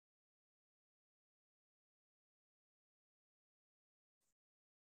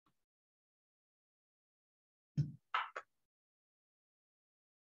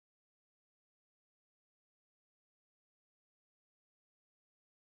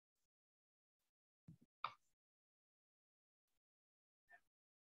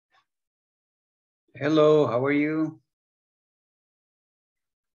Hello, how are you?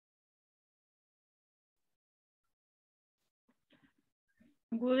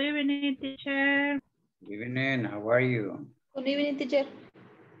 Good evening, teacher. Good evening, how are you? Good evening, teacher.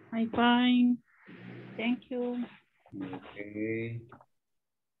 I'm fine. Thank you. Okay.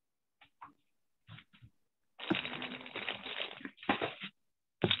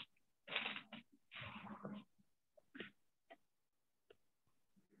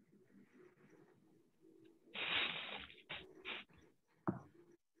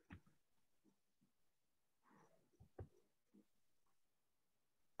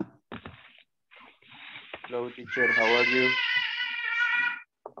 Hello, teacher. How are you?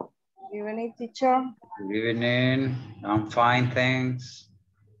 Good evening, teacher. Good evening. I'm fine, thanks.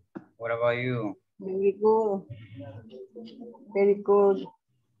 What about you? Very good. Very good.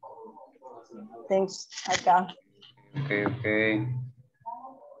 Thanks, acá. Okay.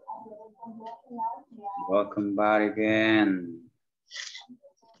 Welcome back again.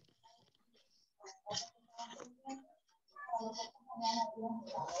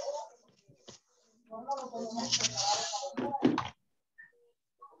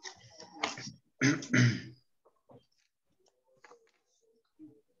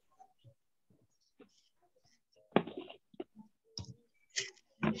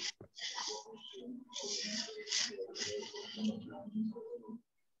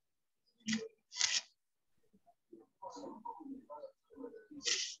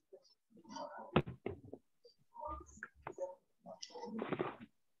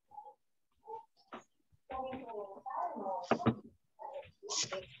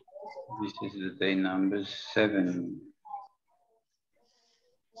 This is the day number 7.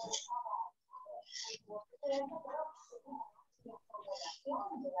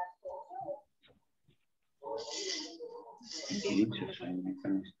 Jesus, I'm not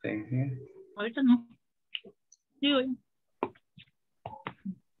gonna stay here. Ahorita no. Digo,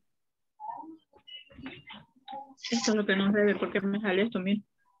 esto es lo que no debe porque me sale esto, mira.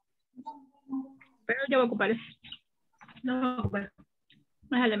 Pero yo voy a ocupar eso. No voy a ocupar.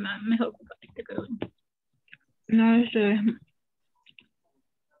 Me sale más, mejor ocupar este que otro. No, esto es.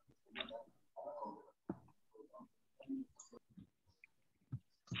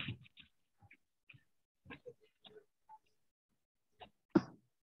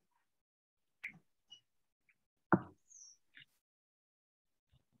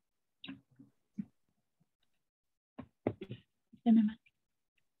 Deme más.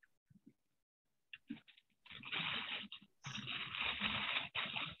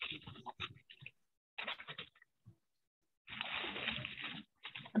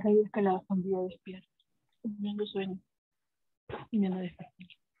 Ay, es que la familia despierta. Teniendo sueño. Y me anda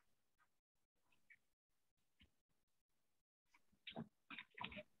despertando.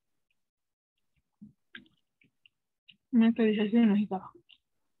 Una actualización no estaba.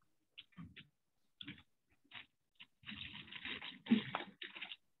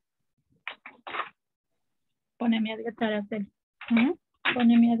 Poneme a dieta, Araceli.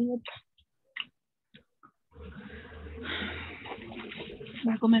 Poneme a dieta.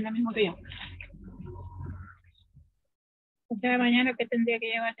 Va a comer lo mismo que yo. O sea, mañana que tendría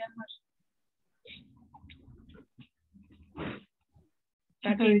que llevar de almuerzo.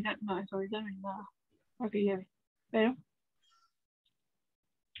 Eso ahorita no hay nada para que lleve. Pero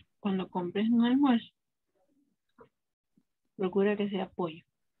cuando compres un almuerzo, procura que sea pollo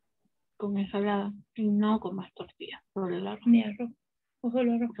con ensalada y no con más tortillas. Solo el arroz. Ni arroz. O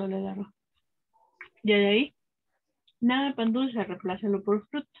solo arroz. Solo el arroz. Y de ahí, nada de pan dulce, reemplázalo por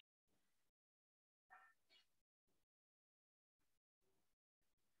fruta.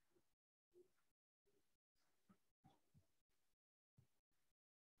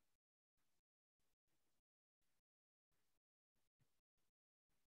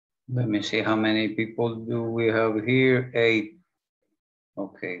 Let me see how many people do we have here. 8.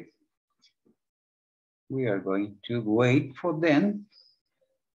 Okay. We are going to wait for them.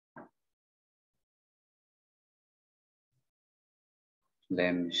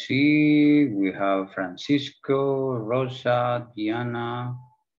 Let me see. We have Francisco, Rosa, Diana,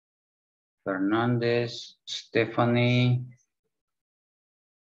 Fernandez, Stephanie.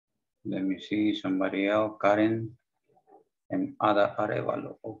 Let me see somebody else, Karen, and Ada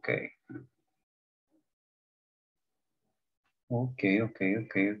Arevalo. Okay.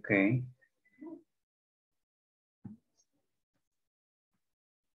 Okay.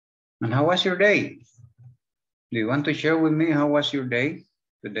 And how was your day? Do you want to share with me how was your day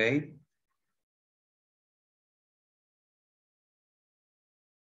today?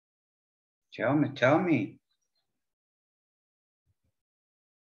 Tell me.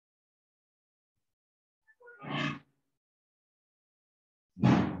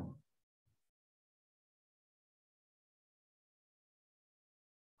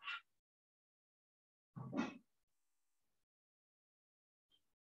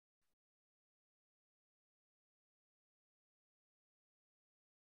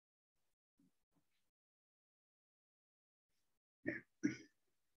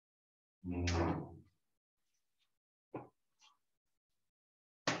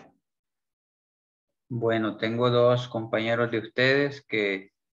 Bueno, tengo dos compañeros de ustedes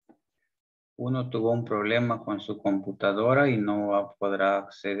que uno tuvo un problema con su computadora y no podrá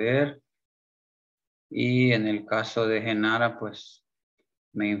acceder. Y en el caso de Genara, pues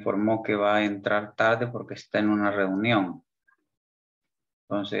me informó que va a entrar tarde porque está en una reunión.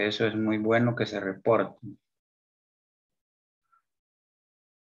 Entonces eso es muy bueno que se reporte.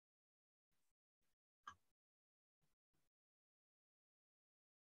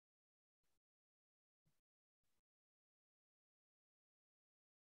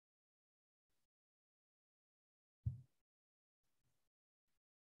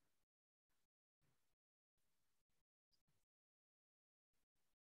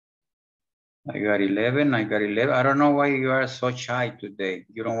 I got 11, I got 11. I don't know why you are so shy today.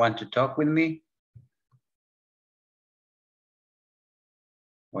 You don't want to talk with me?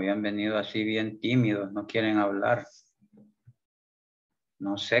 Hoy han venido así bien tímidos, no quieren hablar.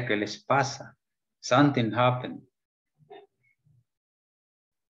 No sé qué les pasa. Something happened.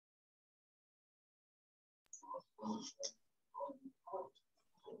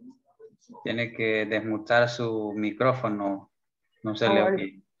 Tiene que desmutar su micrófono. No se le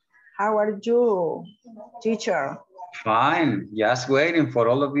oye. How are you, teacher? Fine, just waiting for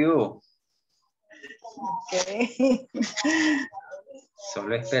all of you. Okay.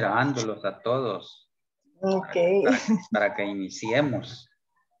 Solo esperándolos a todos. Okay. Para que iniciemos.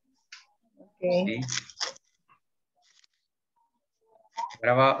 Okay. ¿Sí?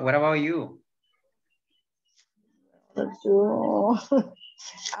 What about you? You,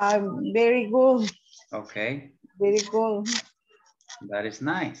 I'm very good. Okay, Very good. that is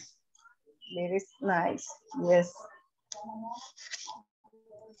nice. Very nice. Yes.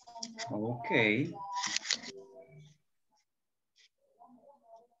 Okay.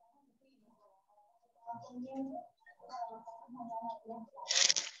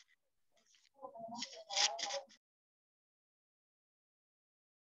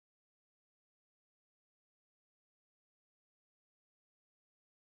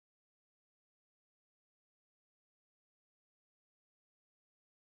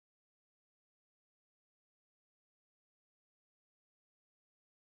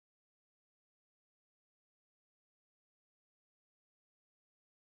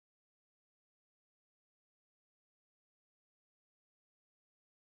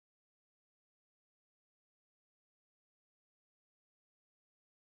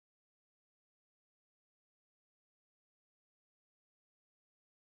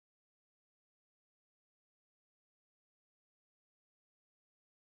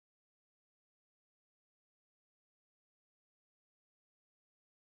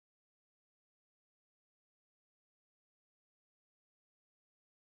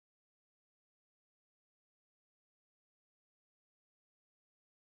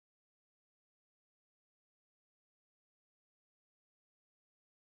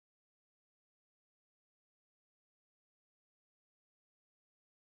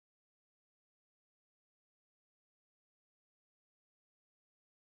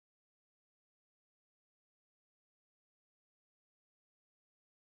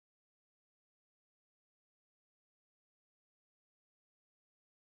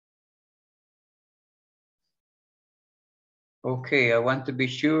 Okay, I want to be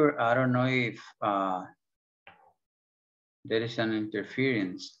sure. I don't know if there is an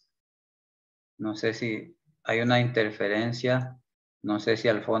interference. No sé si hay una interferencia. No sé si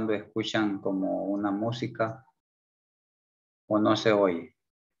al fondo escuchan como una música o no se oye.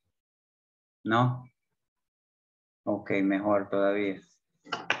 ¿No? Ok, mejor todavía.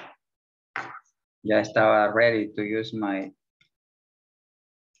 Ya estaba ready to use my...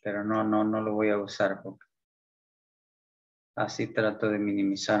 Pero no lo voy a usar porque así trato de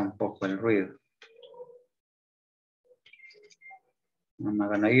minimizar un poco el ruido. I'm not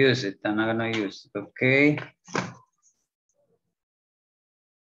gonna use it. I'm not gonna use it. Okay.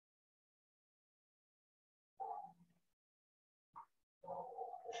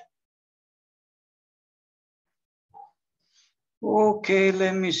 Okay,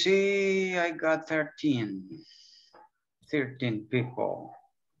 let me see. I got 13. 13 people.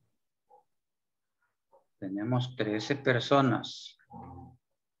 Tenemos 13 personas.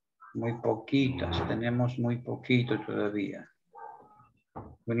 Muy poquitas. Tenemos muy poquito todavía.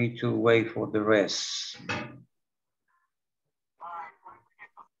 We need to wait for the rest.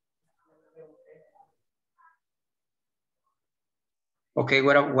 Okay,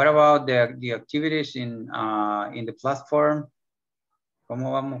 what about the activities in the platform?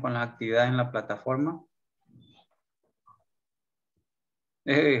 ¿Cómo vamos con las actividades en la plataforma?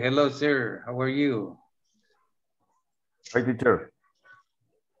 Hey, hello, sir. How are you? Hi, teacher.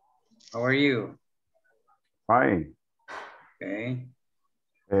 How are you? Fine. Okay.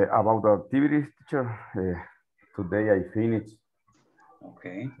 About the activities, teacher, today I finished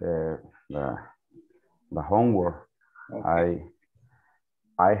Okay. the homework. Okay.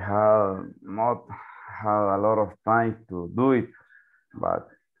 I have not had a lot of time to do it, but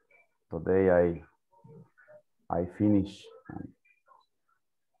today I finished.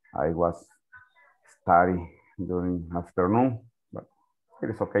 I was studying during afternoon, but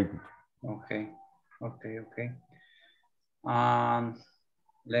it is okay, teacher. Okay. Okay. Okay.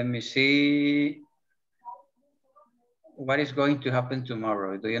 Let me see. What is going to happen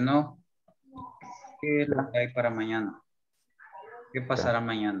tomorrow? Do you know? ¿Qué es lo que hay para mañana? ¿Qué pasará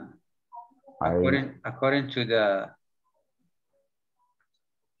mañana? According to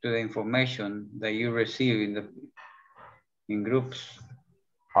the information that you receive in groups.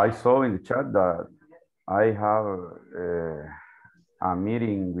 I saw in the chat that I have a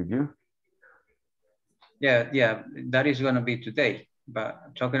meeting with you. Yeah, that is going to be today,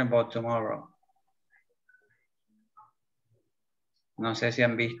 but talking about tomorrow. No sé si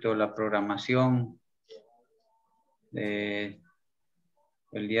han visto la programación. El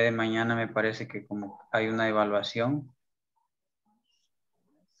día de mañana me parece que como hay una evaluación.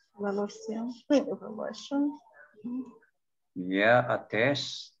 Evaluation. Yeah, a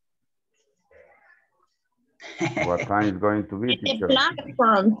test. What time is going to be, teacher?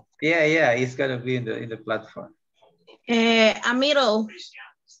 Platform. Yeah, it's going to be in the platform. A middle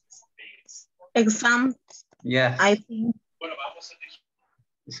exam. Yeah. I think.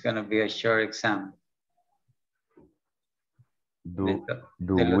 It's going to be a short exam. Do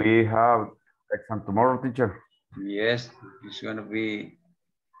we have exam tomorrow, teacher? Yes, it's going to be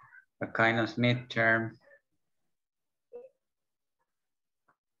a kind of midterm.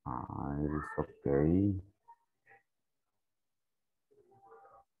 It is okay.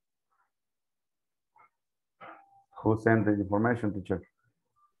 Who sent the information, teacher?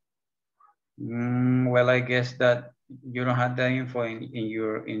 Well, I guess that you don't have the info in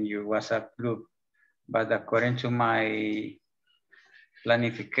your WhatsApp group, but according to my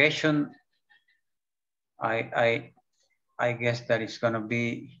planification, I guess that it's gonna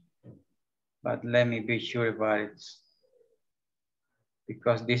be, but let me be sure about it,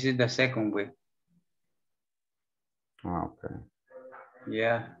 because this is the second week. Okay.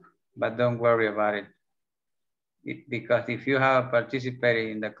 Yeah, but don't worry about it. Because if you have participated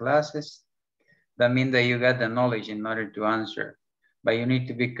in the classes, that means that you got the knowledge in order to answer. But you need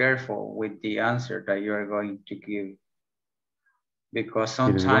to be careful with the answer that you are going to give. Because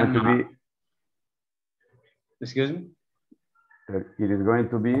sometimes... Excuse me? It is going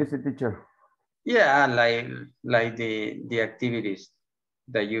to be easy, teacher? Yeah, like the activities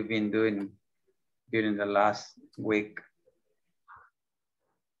that you've been doing during the last week.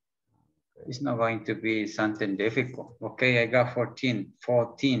 It's not going to be something difficult. Okay, I got 14.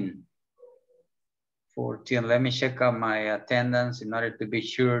 Let me check out my attendance in order to be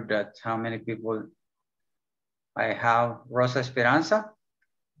sure that how many people I have. Rosa Esperanza?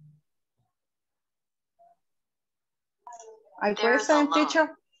 I present,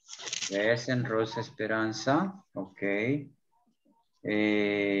 teacher. Present, Rosa Esperanza. Okay.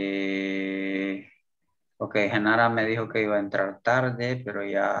 Ok, Genara me dijo que iba a entrar tarde, pero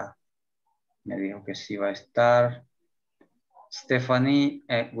ya me dijo que sí va a estar. Stephanie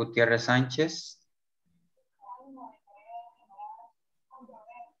Gutiérrez Sánchez.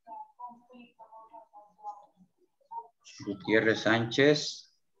 Gutiérrez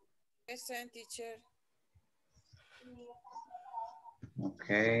Sánchez. Present, teacher. Ok.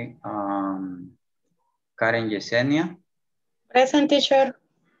 Karen Yesenia. Present, teacher.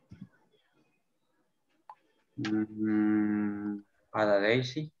 Ada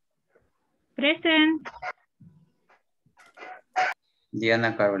Daisy. Present.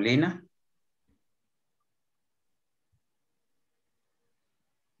 Diana Carolina.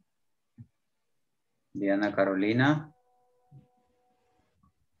 Diana Carolina.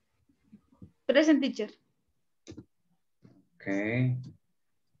 Present, teacher. Ok.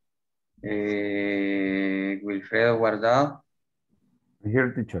 Wilfredo Guardado.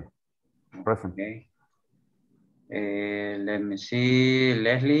 Here, teacher. Present. Okay. Let me see.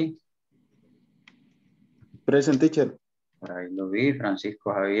 Leslie. Present, teacher. Por ahí lo vi.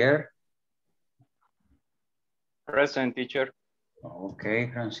 Francisco Javier. Present, teacher. Ok,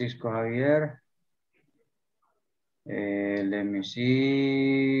 Francisco Javier. Let me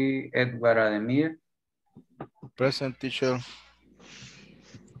see. Edward Ademir. Present, teacher.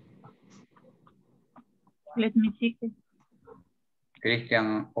 Let me see.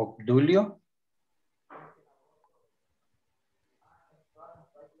 Cristian Obdulio.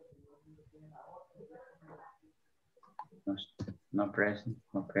 No present.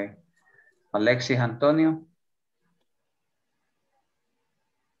 Okay. Alexis Antonio.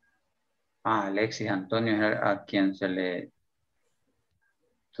 Alexis Antonio es a quien se le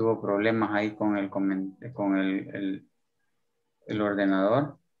tuvo problemas ahí con el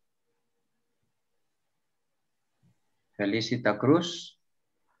ordenador. Felicita Cruz.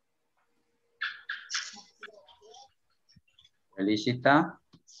 Felicita.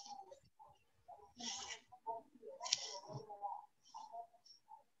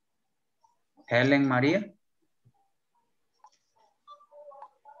 Helen María.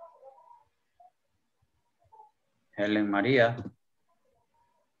 Helen María.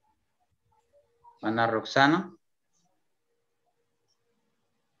 Ana Roxana.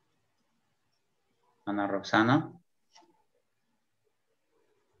 Ana Roxana.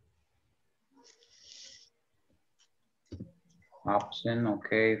 Absent,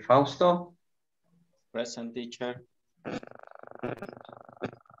 okay. Fausto. Present, teacher.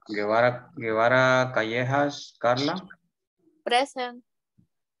 Guevara Callejas, Carla. Present.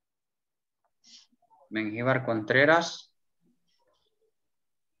 Mengíbar Contreras.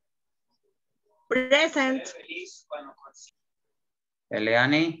 Present.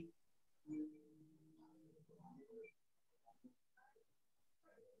 Eleani.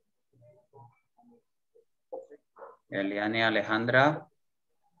 Eliane Alejandra.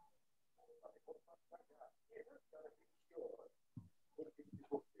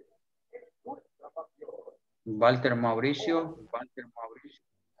 Walter Mauricio.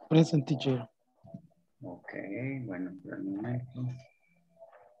 Present teacher. Ok, bueno, por el momento.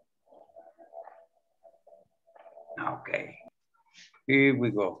 Okay, here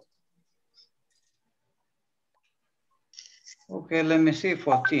we go. Okay, let me see,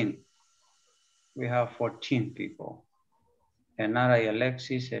 14. We have 14 people. Renata y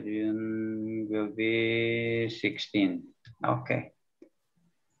Alexis will be 16. Okay.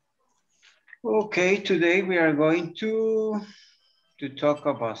 Okay, today we are going to talk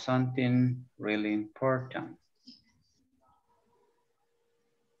about something really important.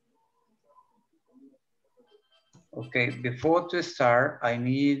 Okay, before to start, I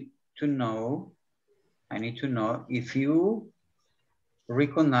need to know if you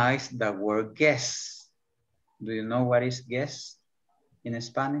recognize the word guess. Do you know what is guess in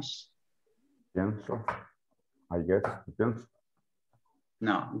Spanish? Pienso. I guess. Pienso.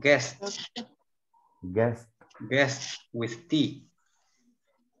 No, guess. Guess. Guess with T.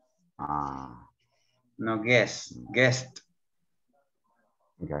 Ah. No, guess. Guessed.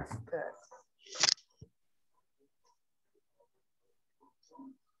 Guess.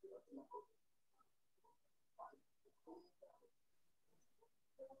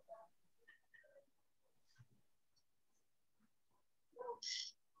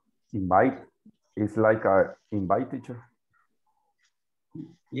 Invite is like a invite teacher.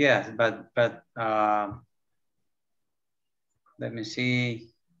 Yes, but let me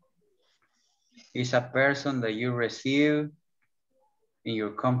see. It's a person that you receive in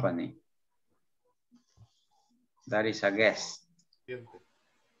your company. That is a guest.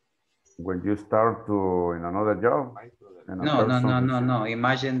 When you start to in another job. No.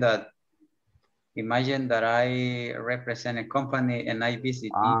 Imagine that I represent a company and I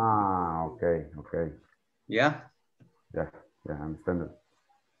visit you. Okay. Yeah? Yeah, I understand it.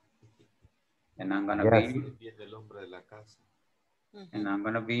 And I'm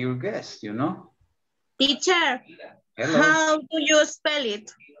gonna be your guest, you know? Teacher, Hello. how do you spell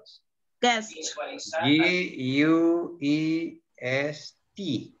it? Guest. G-U-E-S-T.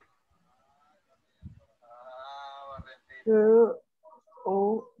 U-O-E-S-T.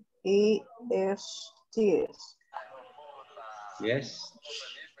 Yes.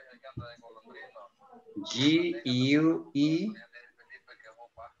 G-U-E-S-T.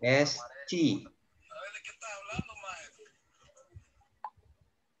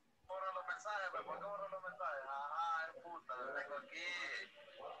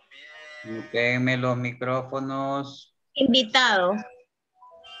 Mutenme los micrófonos. Invitado.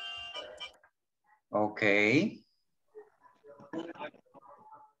 Okay.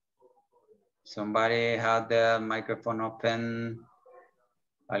 Somebody had the microphone open.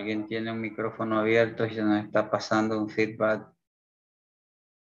 Alguien tiene un micrófono abierto y se nos está pasando un feedback.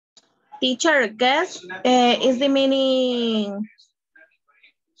 Teacher, guest is the meaning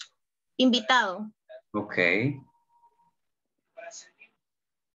invitado. Okay.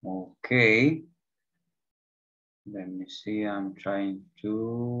 Okay. Let me see, I'm trying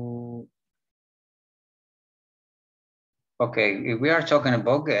to... Okay, if we are talking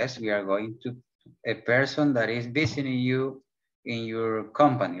about guests, we are going to a person that is visiting you in your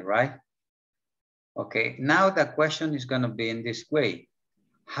company, right? Okay, now the question is going to be in this way.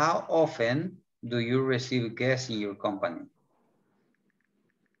 How often do you receive guests in your company?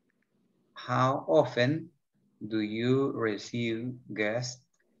 How often do you receive guests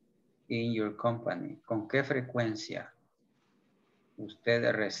in your company? ¿Con qué frecuencia usted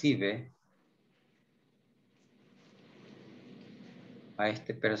recibe a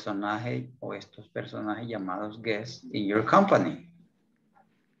este personaje o estos personajes llamados guests in your company?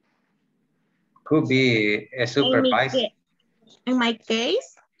 Could be a supervisor. In my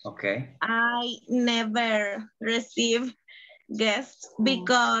case, Okay. I never receive guests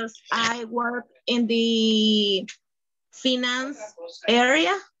because I work in the finance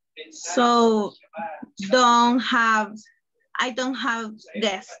area, so I don't have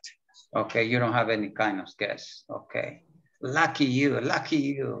guests. Okay, you don't have any kind of guests. Okay. Lucky you, lucky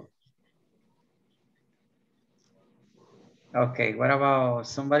you. Okay, what about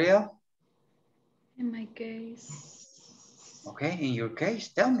somebody else? In my case, Okay, in your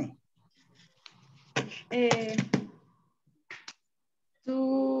case, tell me.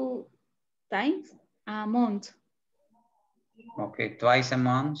 2 times a month. Okay, twice a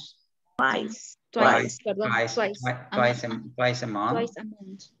month. Twice. Twice a month. Twice a month. Twice a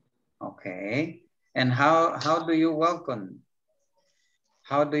month. Okay. And how do you welcome?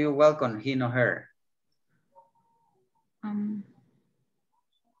 How do you welcome him or her?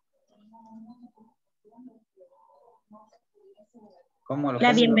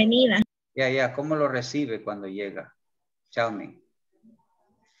 La bienvenida. Ya, ¿cómo lo recibe cuando llega? Tell me.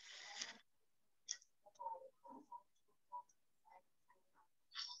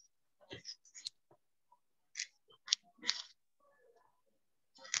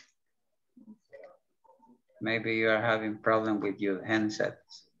 Maybe you are having problem with your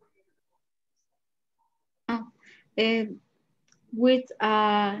handsets. With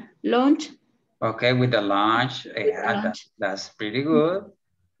a lunch. Okay, with the lunch. Yeah, that's pretty good.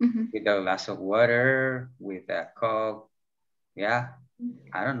 Mm-hmm. With a glass of water, with a Coke. Yeah,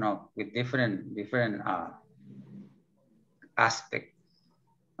 I don't know, with different aspect.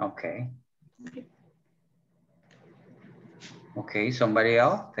 Okay. Okay, somebody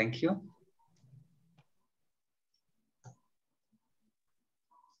else? Thank you.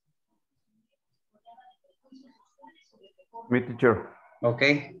 Me, teacher.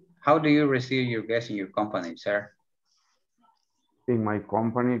 Okay. How do you receive your guests in your company, sir? In my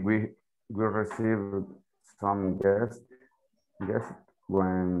company, we receive some guests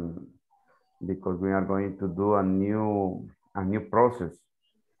because we are going to do a new process.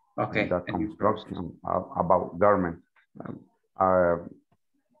 Okay. The construction about garment.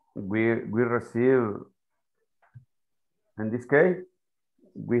 We receive, in this case,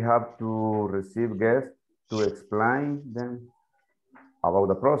 we have to receive guests to explain them about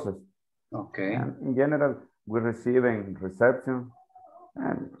the process. Okay. And in general, we receive in reception,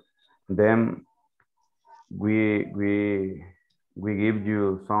 and then we give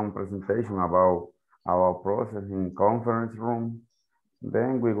you some presentation about our process in conference room.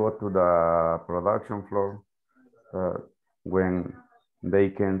 Then we go to the production floor when they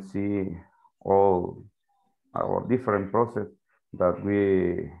can see all our different process that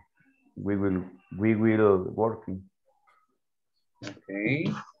we will working.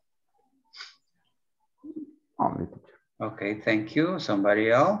 Okay. Only. Okay, thank you.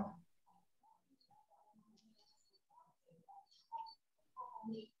 Somebody else?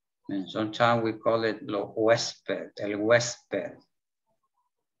 And sometimes we call it lo huésped, el huésped.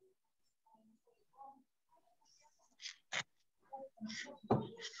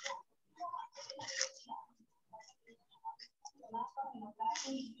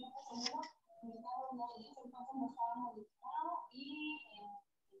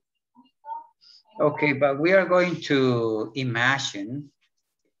 Okay, but we are going to imagine,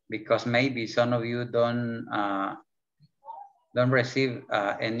 because maybe some of you don't receive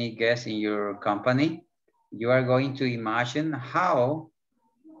any guests in your company. You are going to imagine how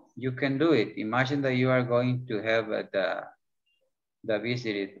you can do it. Imagine that you are going to have the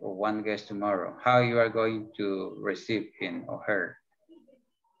visit of one guest tomorrow. How you are going to receive him or her.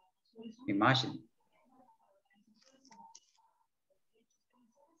 Imagine.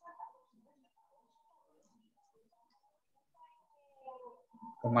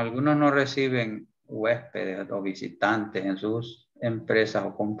 Como algunos no reciben huéspedes o visitantes en sus empresas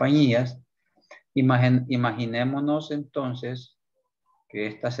o compañías, imaginémonos entonces que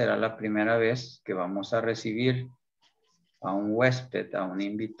esta será la primera vez que vamos a recibir a un huésped, a un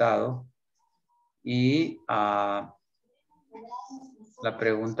invitado, y la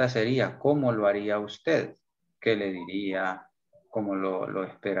pregunta sería, ¿cómo lo haría usted? ¿Qué le diría? ¿Cómo lo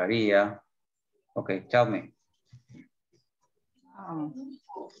esperaría? Okay, tell me.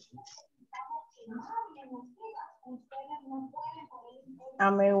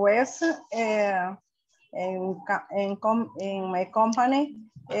 I'm West in my company.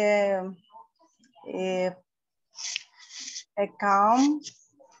 I come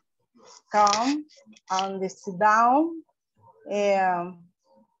and sit down.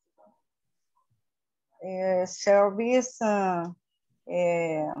 Service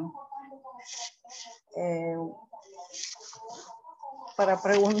para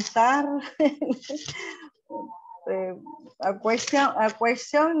preguntar a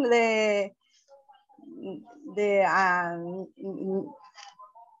question de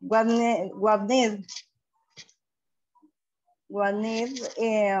what need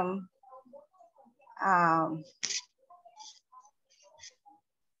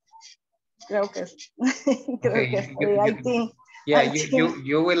creo que I think. Yeah,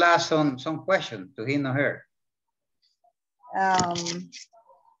 you will ask some questions to him or her.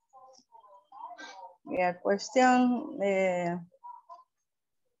 Yeah, question. I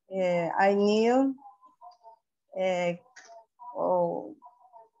need.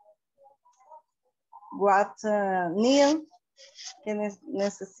 What need que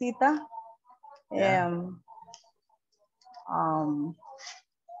necesita. Yeah.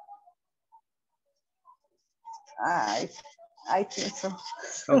 I think so.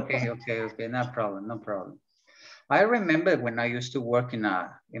 Okay, no problem. I remember when I used to work in an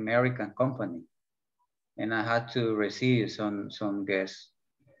American company and I had to receive some guests.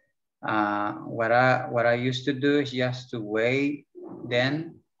 What I used to do is just to wait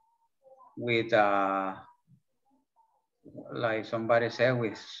then with like somebody said,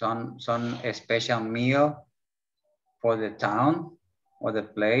 with some special meal for the town or the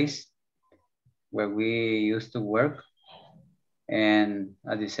place where we used to work. And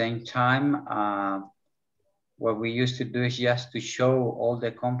at the same time, what we used to do is just to show all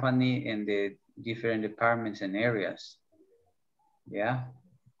the company and the different departments and areas. Yeah.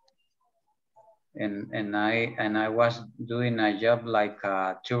 And I was doing a job like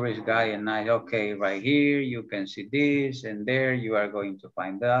a tourist guy, and okay, right here you can see this, and there you are going to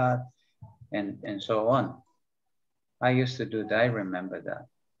find that, and so on. I used to do that. I remember that.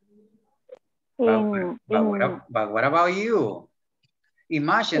 But what about you?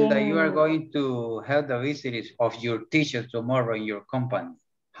 Imagine that you are going to help the visitors of your teacher tomorrow in your company.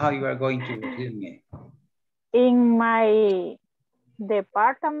 How you are going to receive me? In my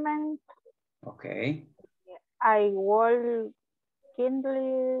department. Okay. I will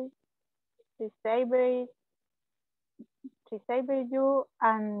kindly receive you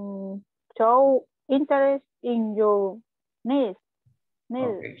and show interest in your needs.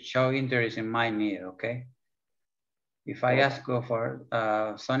 Okay, show interest in my need, okay? If I ask you for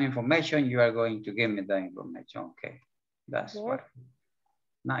some information, you are going to give me the information, okay? That's what.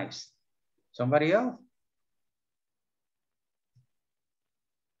 Nice. Somebody else?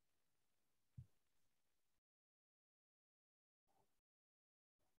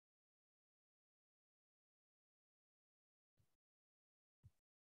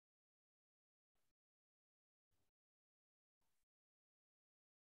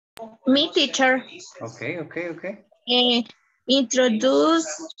 Me, teacher. Okay. Introduce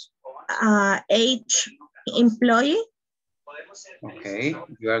each employee. Okay,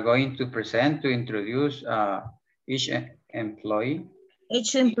 you are going to present to introduce each employee.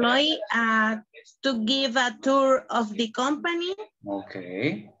 Each employee to give a tour of the company.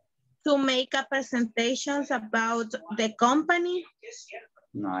 Okay. To make a presentations about the company.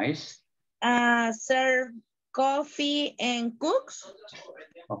 Nice. Serve coffee and cooks.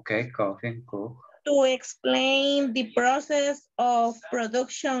 Okay, coffee and cook. To explain the process of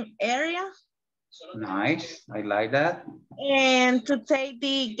production area. Nice, I like that. And to take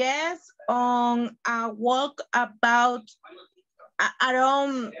the guests on a walk about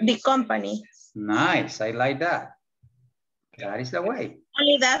around the company. Nice, I like that. That is the way.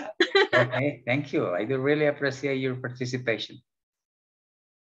 Only that. Okay, thank you. I do really appreciate your participation.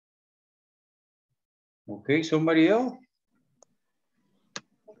 Okay, somebody else?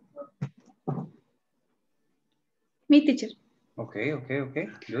 Me, teacher. Okay.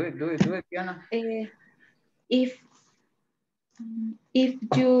 Do it, Diana. If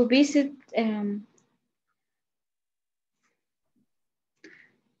you visit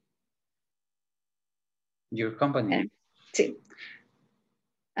your company. Sí.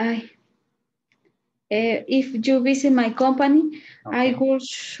 If you visit my company, okay. I will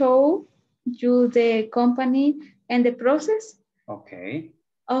show you the company and the process. Okay.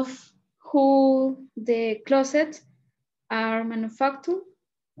 Of who the closets are manufactured.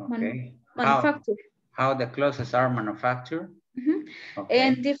 Okay. manufactured. How the clothes are manufactured? Mhm. Okay.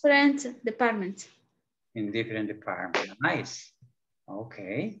 In different departments. In different departments. Nice.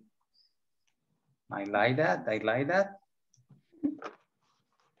 Okay. I like that. I like that.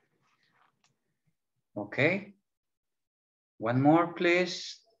 Okay. One more,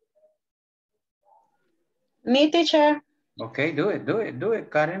 please. Me, teacher. Okay, do it,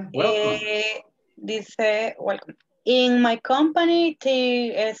 Karen. Welcome. Dice, welcome. In my company,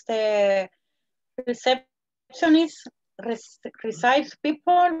 the receptionist receives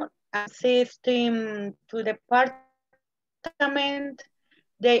people assisting to the department.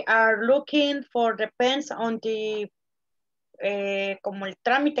 They are looking for depends on the como el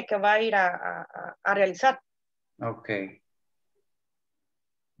trámite que va a ir a realizar. Okay.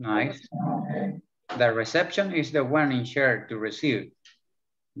 Nice. The reception is the one in charge to receive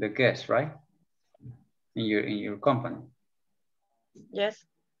the guests, right? In your company. Yes.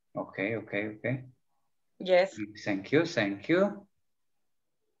 Okay. Yes. Thank you.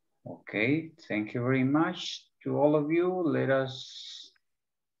 Okay, thank you very much to all of you.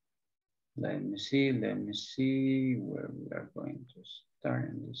 Let me see where we are going to start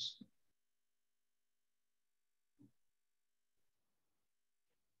in this.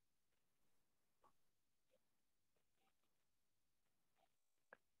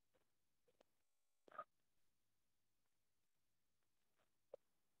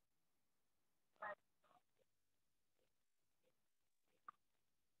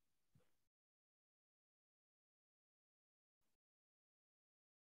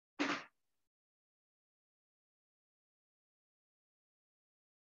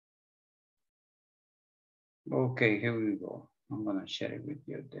 Okay, here we go. I'm gonna share it with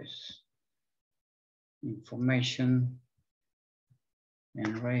you this information.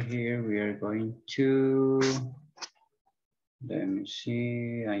 And right here we are going to, let me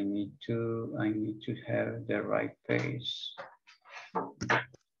see, I need to have the right page.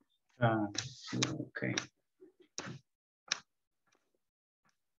 Okay.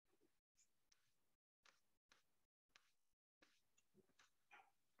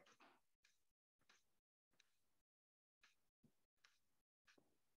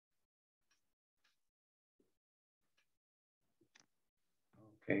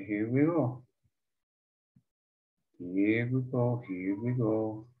 Okay, here we go. Here we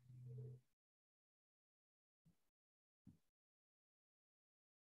go.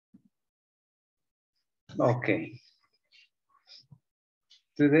 Okay.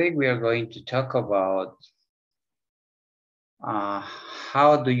 Today we are going to talk about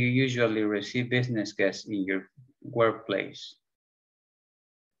how do you usually receive business guests in your workplace?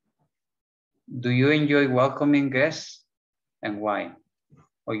 Do you enjoy welcoming guests and why?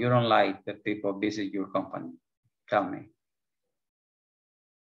 Or you don't like that people visit your company? Tell me.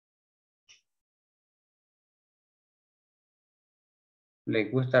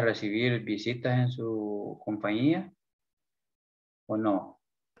 ¿Les gusta recibir visitas en su compañía o no?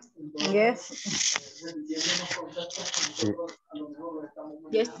 Yes.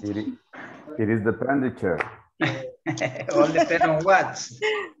 Yes. It is the expenditure. All depends on what?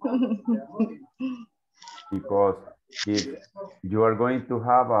 Because if you are going to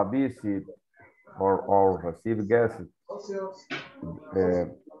have a visit or receive guests,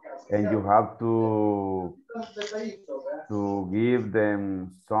 and you have to give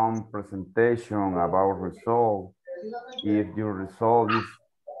them some presentation about result. If your result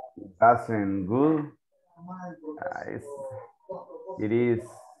doesn't good, it is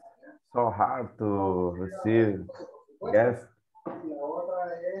so hard to receive guests.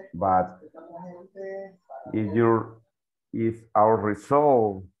 But if our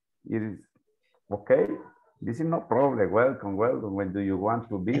result is okay, this is no problem. Welcome. When do you want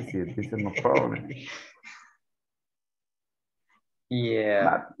to visit? This is no problem. Yeah.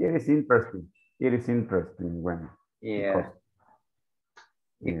 But it is interesting. It is interesting when. Yeah.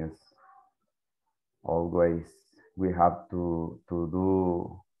 Yes. Always we have to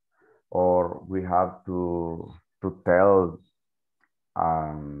do, or we have to tell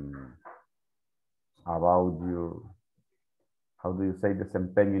about your, how do you say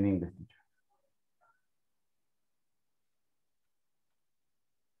desempeño in English, teacher?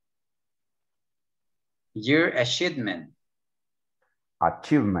 Your achievement.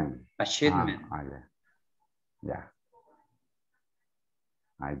 Achievement. Achievement. Yeah.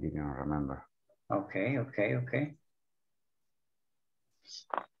 I didn't remember. Okay.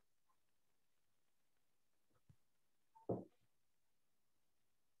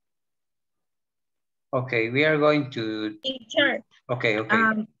 Okay, we are going to. Teacher. Okay.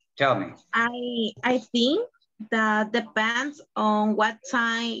 Tell me. I think that depends on what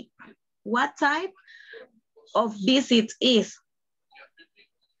type What type of visit is?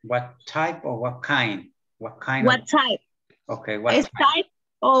 What type or what kind? What kind What of? type? Okay, what Is type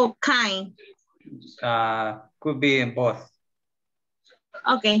or kind? Could be in both.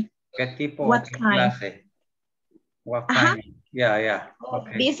 Okay. ¿Qué tipo What o qué kind? clase? What kind? Yeah, yeah.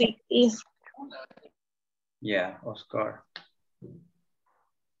 Okay. Visit is. Yeah, Oscar.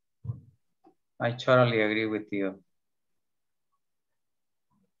 I totally agree with you.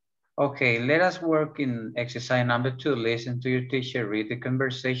 Okay, let us work in exercise number 2. Listen to your teacher, read the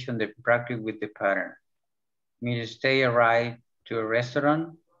conversation, then practice with the pattern. Miss Stay arrived to a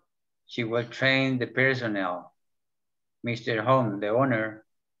restaurant. She will train the personnel. Mr. Home, the owner,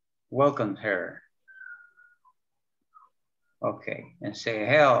 welcomed her. Okay, and say,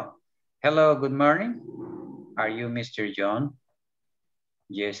 hello, good morning. Are you Mr. John?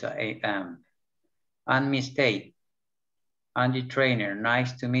 Yes, I am. And Miss Tate, I'm the trainer,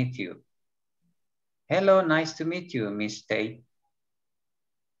 nice to meet you. Hello, nice to meet you, Miss Tate.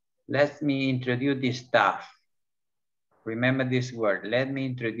 Let me introduce the staff. Remember this word, let me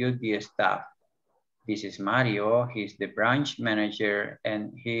introduce the staff. This is Mario, he's the branch manager,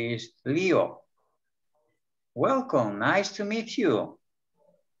 and he's Leo. Welcome, nice to meet you.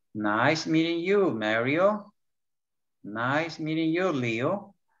 Nice meeting you, Mario. Nice meeting you,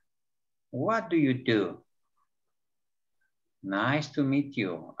 Leo. What do you do? Nice to meet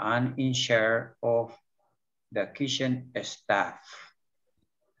you. I'm in charge of the kitchen staff.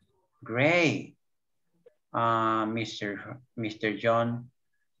 Great. Mr. John,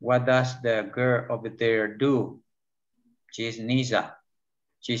 what does the girl over there do? She's Nisa.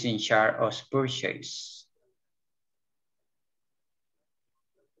 She's in charge of purchase.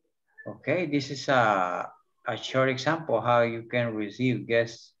 Okay, this is a short example how you can receive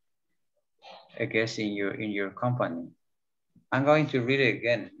guests, a guest in your company. I'm going to read it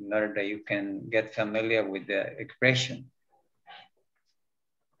again in order that you can get familiar with the expression.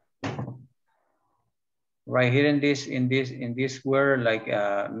 Right here in this word, like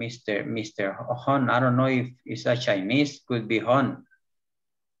Mr. Hon, I don't know if it's a Chinese, could be Hon.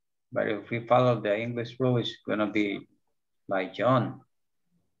 But if we follow the English rule, it's gonna be like John.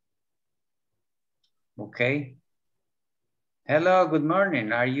 Okay. Hello, good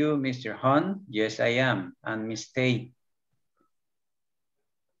morning. Are you Mr. Hon? Yes, I am. And Miss Tate.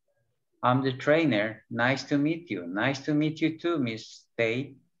 I'm the trainer. Nice to meet you. Nice to meet you too, Miss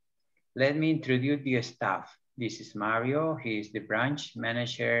Tate. Let me introduce the staff. This is Mario. He is the branch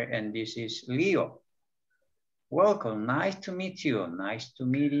manager, and this is Leo. Welcome. Nice to meet you. Nice to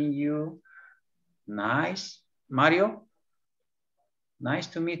meeting you. Nice. Mario. Nice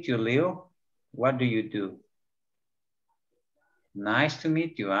to meet you, Leo. What do you do? Nice to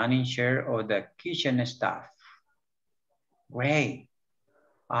meet you. I'm in charge of the kitchen staff. Great.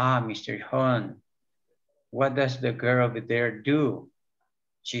 Mr. Hon. What does the girl over there do?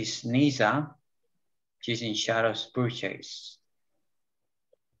 She's Nisa. She's in charge of purchase.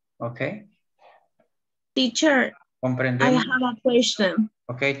 Okay. Teacher, I have a question.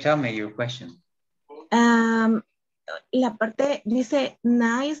 Okay, tell me your question. La parte dice,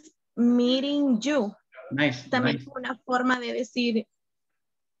 nice meeting you. Nice. También Nice. es una forma de decir,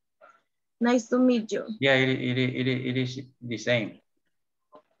 nice to meet you. Yeah, it is the same.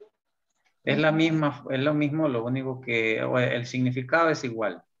 Es la misma, es lo mismo, lo único que el significado es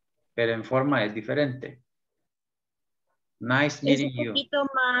igual, pero en forma es diferente. Nice meeting you. Es un poquito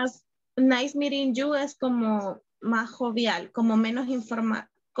más, nice meeting you es como más jovial, como menos informal,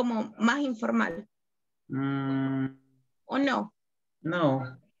 como más informal. ¿O no?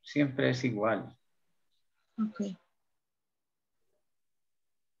 No, siempre es igual. Okay.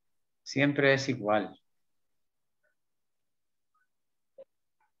 Siempre es igual.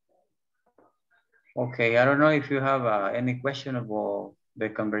 Okay, I don't know if you have any question about the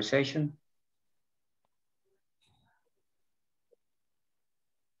conversation.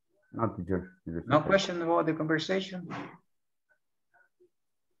 No, teacher. No question about the conversation?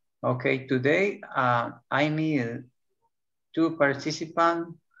 Okay, today I need two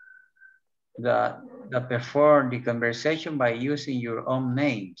participants that perform the conversation by using your own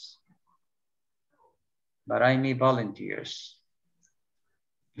names. But I need volunteers.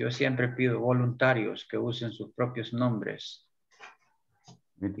 Yo siempre pido voluntarios que usen sus propios nombres.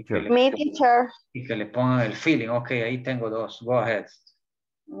 Me, teacher. Y que le pongan el feeling. Okay, ahí tengo dos. Go ahead.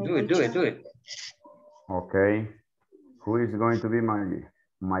 Do it. Okay. Who is going to be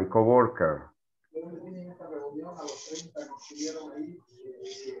my coworker?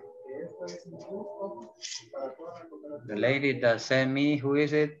 The lady that sent me, who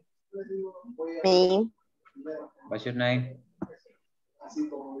is it? Me. What's your name?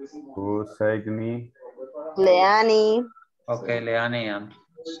 Who said me? Leani. Okay, Leani.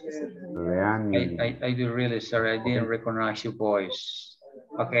 Leani. I do really sorry. I didn't recognize your voice.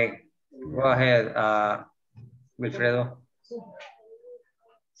 Okay, go ahead, Wilfredo.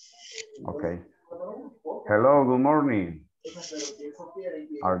 Okay. Hello, good morning.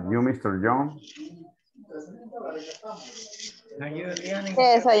 Are you Mr. John? Are you Leani?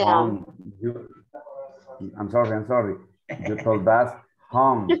 Yes, I am. I'm sorry. You told us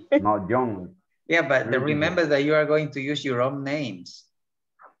home, not John. Yeah, but remember that you are going to use your own names.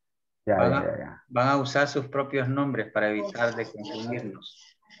 Yeah. Van a usar sus propios nombres para evitar de confundirlos.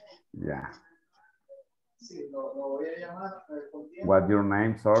 Yeah. What's your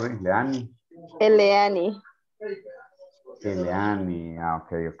name? Sorry, Leani? Leani. Leani.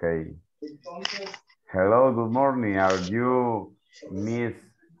 Okay. Hello, good morning. Are you Miss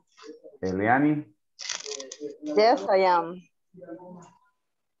Eliani? Yes, I am.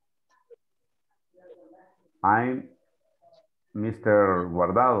 I'm Mr.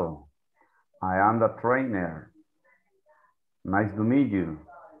 Guardado. I am the trainer. Nice to meet you.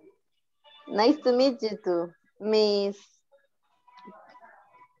 Nice to meet you too, Miss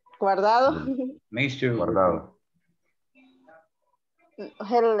Guardado. Mr. Guardado.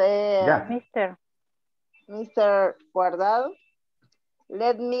 Hello, Yeah. Mr. Guardado.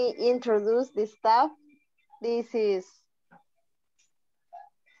 Let me introduce the staff. This is...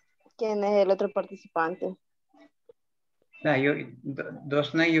 ¿Quién es el otro participante? No,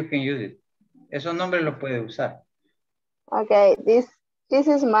 those names you can use it. Esos nombres los puede usar. Okay, this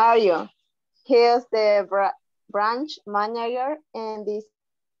is Mario. He is the branch manager, and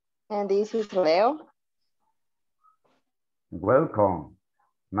this is Leo. Welcome.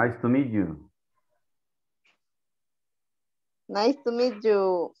 Nice to meet you. Nice to meet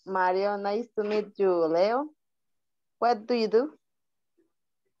you, Mario. Nice to meet you, Leo. What do you do?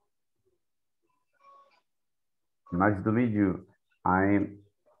 Nice to meet you. I'm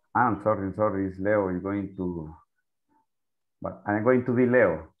sorry, it's Leo. You're going to, but I'm going to be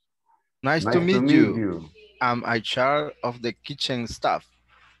Leo. Nice to meet you. I'm in charge of the kitchen staff.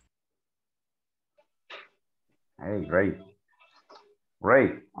 Hey, great.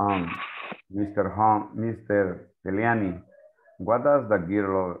 Mr. Eliani, what does the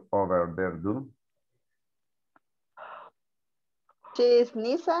girl over there do? She is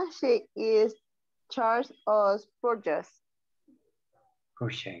Nisa. She is charge of purchase.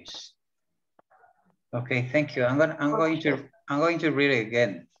 Okay, thank you. I'm going to read it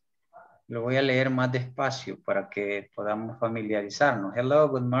again. Lo voy a leer más despacio para que podamos familiarizarnos. Hello,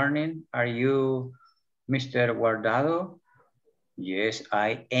 good morning. Are you Mr. Guardado? Yes,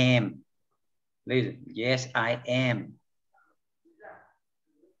 I am. Listen, yes, I am.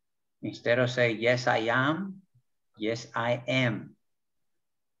 Instead of say, yes, I am, yes, I am.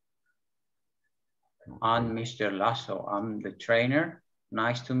 I'm Mr. Lasso. I'm the trainer.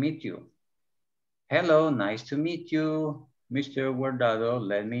 Nice to meet you. Hello, nice to meet you, Mr. Guardado.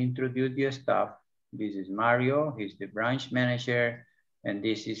 Let me introduce the staff. This is Mario. He's the branch manager. And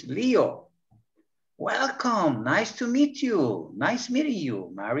this is Leo. Welcome. Nice to meet you. Nice meeting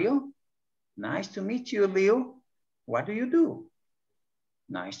you, Mario. Nice to meet you, Leo. What do you do?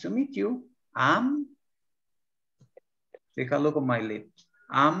 Nice to meet you. Take a look at my lips.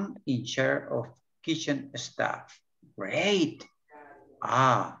 I'm in charge of kitchen staff. Great.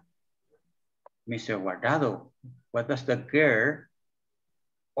 Mr. Guardado, what does the girl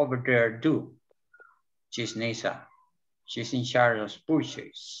over there do? She's Nisa. She's in charge of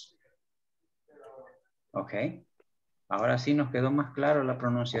purchase. Okay. Ahora sí nos quedó más claro la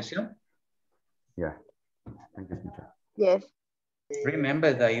pronunciación. Yeah. Thank you, teacher. Yes.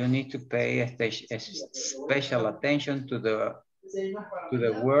 Remember that you need to pay a special attention to the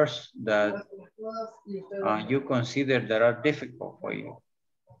words that you consider that are difficult for you.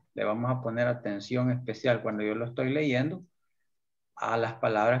 Le vamos a poner atención especial cuando yo lo estoy leyendo a las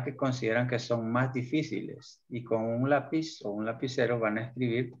palabras que consideran que son más difíciles y con un lápiz o un lapicero van a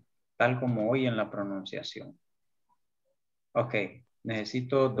escribir tal como hoy en la pronunciación. Ok,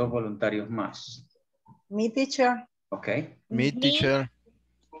 necesito 2 voluntarios más. Me, teacher. Ok. Me, teacher.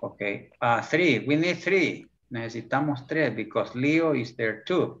 Ok, 3, we need 3. Necesitamos 3 because Leo is there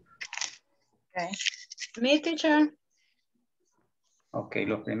too. Okay. Me, teacher. Ok,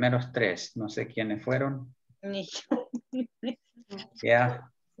 los primeros 3, no sé quiénes fueron. Me. Yeah.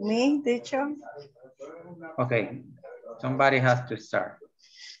 Me, teacher. Ok, somebody has to start.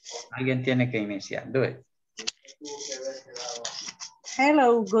 Alguien tiene que iniciar. Do it.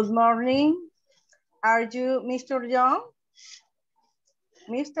 Hello, good morning. Are you Mr. Young?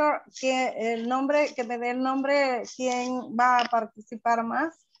 Mister, el nombre, que me dé el nombre, ¿quién va a participar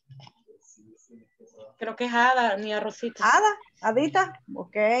más? Creo que es Ada, ni a Rosita. Ada, Adita,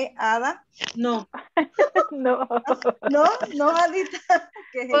 ok, Ada. No. No. No, no, Adita.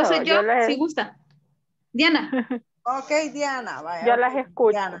 Okay. ¿Puedo ser yo? las- Si gusta. Diana. Ok, Diana, vaya. Yo okay, las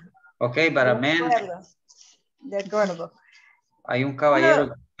escucho. Diana. Ok, para men, De acuerdo. hay un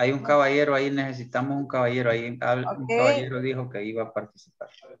caballero ahí, necesitamos un caballero ahí. Un Okay. caballero dijo que iba a participar.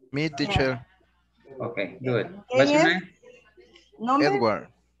 Me, teacher. Ok, do it. ¿Quién What's your es? name? ¿Nombre? Edward.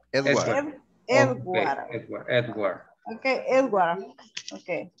 Edward. Edward. Okay, Edward. Okay, Edward.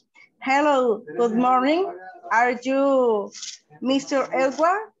 Okay. Hello, good morning. Are you Mr.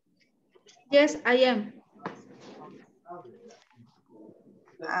 Edward? Yes, I am.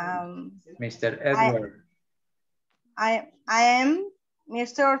 Mr. Edward. I am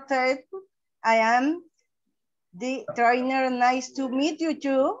Mr. Ted. I am the trainer. Nice to meet you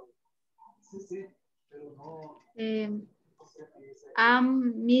too.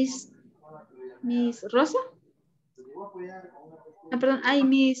 I'm Miss Rosa. Perdón, I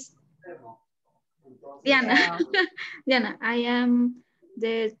Miss Diana. Yeah. Diana, I am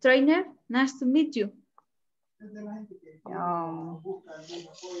the trainer. Nice to meet you.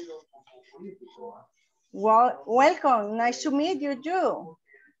 Well, welcome. Nice to meet you too.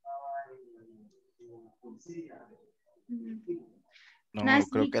 No, Nice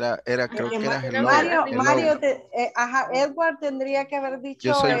creo meet que era hello. Mario, Hello. Mario ajá, Edward tendría que haber dicho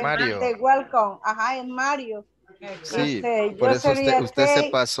Yo soy Mario. de welcome. Ajá, es Mario. Sí, Yo por eso sería usted se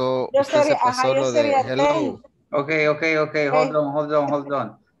Tay. pasó, Yo usted se sería, ajá, pasó yo lo de sería hello. Tay. Okay, hold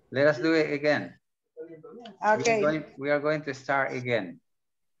on. Let us do it again. Okay. We are going to start again.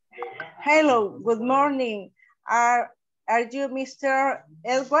 Hello, good morning. Are you Mr.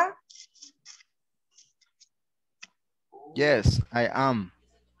 Edward? Yes, I am.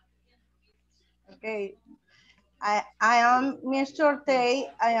 Okay. I am Mr. Tay.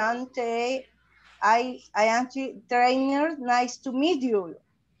 I am Tay. I am trainer. Nice to meet you.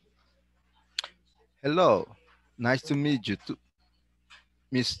 Hello, nice to meet you too.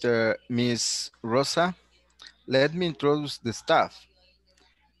 Miss Rosa, let me introduce the staff.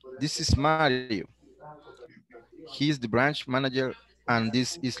 This is Mario. He is the branch manager and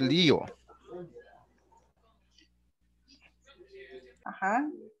this is Leo. Ajá.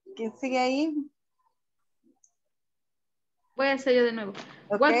 ¿Quién sigue ahí? Voy a hacer yo de nuevo.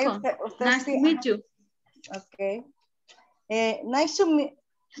 Okay, Welcome. usted Nice sí, to meet you. Okay. Nice to meet.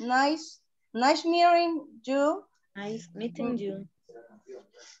 Nice meeting you. Nice meeting you.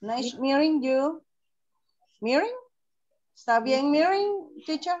 Nice meeting you. Meeting? ¿Está bien meeting,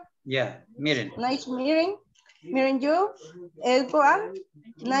 teacher? Yeah, miren. Nice meeting you. Edward,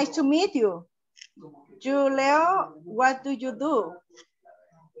 nice to meet you. You, Leo, what do you do?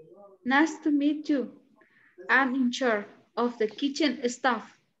 Nice to meet you. I'm in charge of the kitchen staff.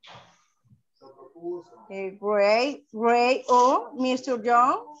 Great. Oh, Mr.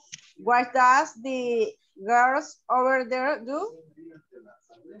 John, what does the girls over there do?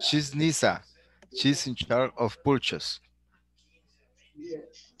 She's Nisa. She's in charge of purchase.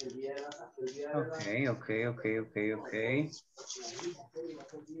 Okay.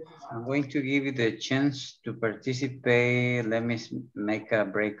 I'm going to give you the chance to participate. Let me make a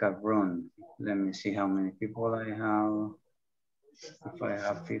breakout room. Let me see how many people I have. If I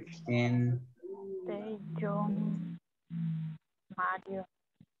have 15. John, Mario,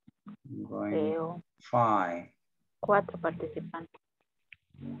 I'm going Leo. 5. 4 participantes.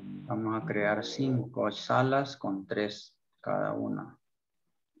 Vamos a crear 5 salas con 3 cada una.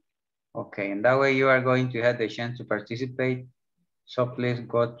 Okay, and that way you are going to have the chance to participate. So please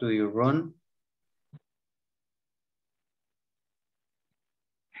go to your room.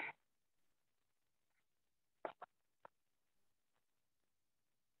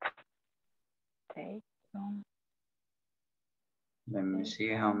 Let me see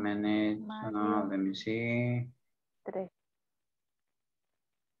how many, let me see. 3.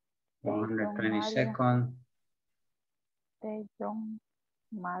 120 seconds. John,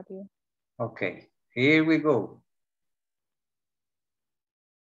 Mario. Okay, here we go.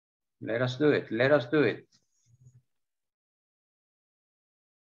 Let us do it.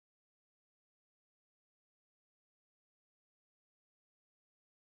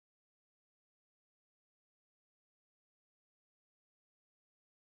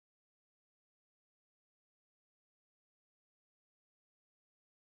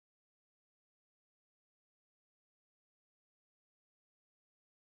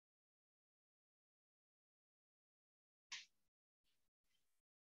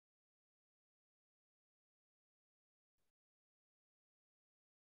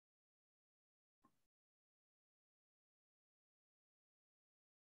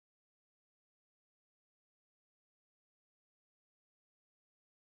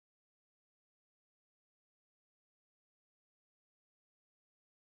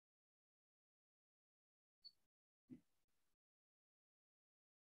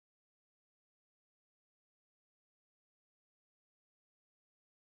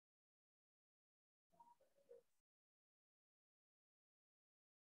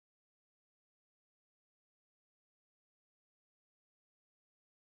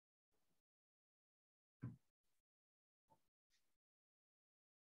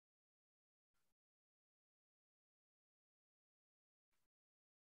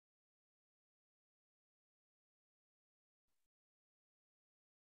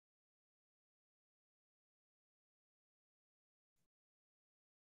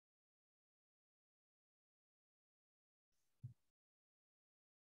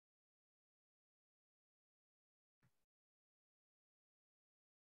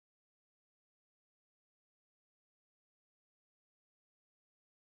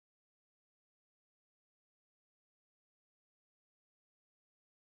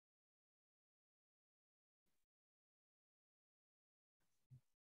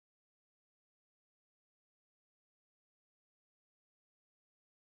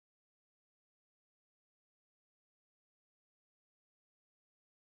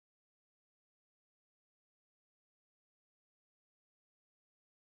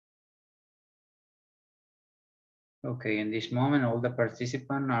 Okay, in this moment, all the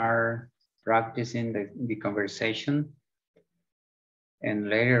participants are practicing the conversation. And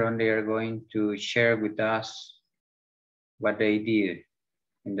later on, they are going to share with us what they did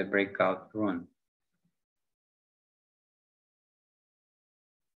in the breakout room.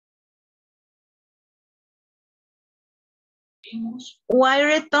 Why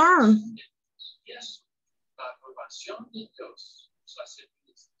return?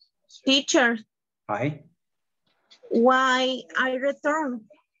 Teacher, Hi. why I return?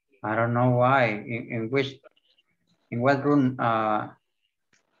 I don't know why. In what room?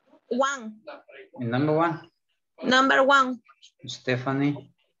 One. In number one? Number one.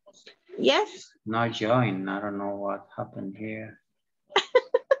 Stephanie? Yes. Not join. I don't know what happened here.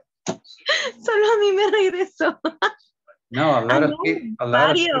 Solo a mí me regresó. No, a lot of people.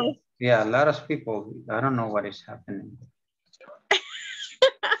 Varios. Yeah, a lot of people. I don't know what is happening.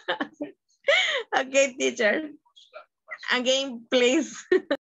 Okay, teacher. Again, please.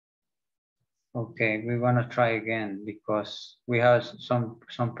 Okay, we're gonna try again because we have some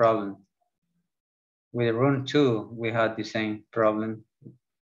problem. With room 2, we had the same problem,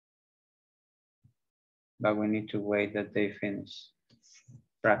 but we need to wait that they finish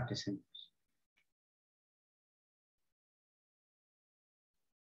practicing.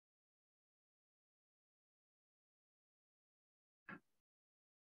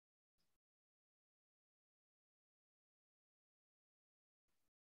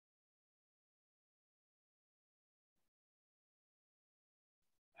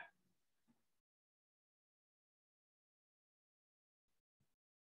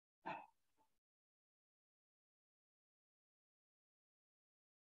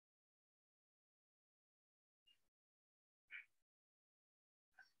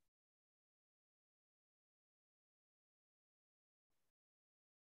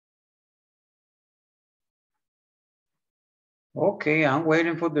 Okay, I'm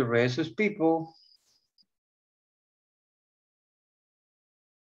waiting for the rest of people.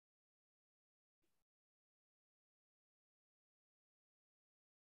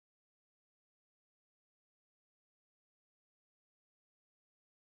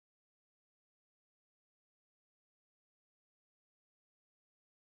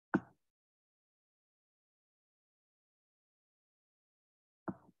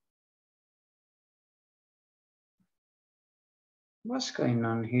 What's going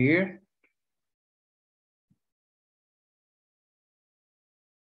on here?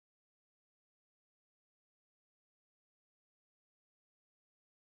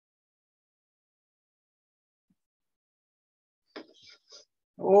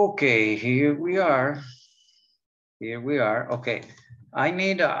 Okay, here we are. Here we are. Okay, I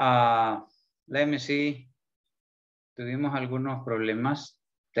need, let me see. Tuvimos algunos problemas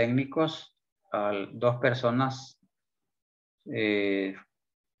técnicos. Dos personas pues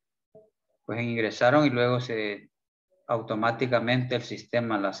ingresaron y luego automáticamente el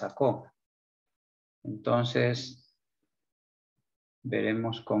sistema la sacó. Entonces,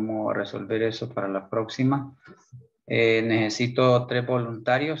 veremos cómo resolver eso para la próxima. Necesito 3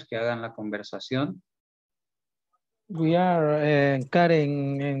 voluntarios que hagan la conversación. We are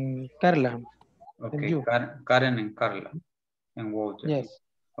Karen and Carla. Okay, Karen and Carla. And Walter. Yes.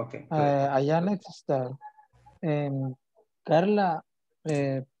 Okay. I am next. Carla,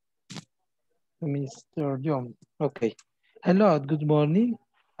 Mr. John. Okay. Hello, good morning.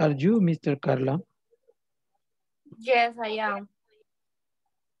 Are you Mr. Carla? Yes, I am.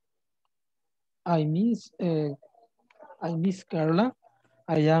 I miss Carla.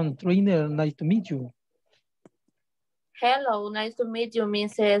 I am trainer. Nice to meet you. Hello, nice to meet you,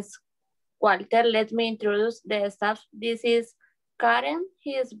 Mrs. Walter. Let me introduce the staff. This is Karen.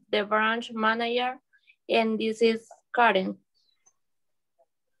 He is the branch manager, and this is Karen.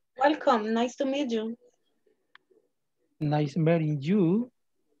 Welcome. Nice to meet you. Nice meeting you,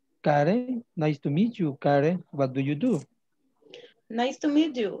 Karen. Nice to meet you, Karen. What do you do? Nice to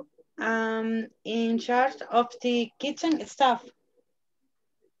meet you. I'm in charge of the kitchen staff.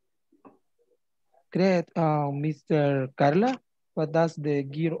 Great, Mr. Carla. What does the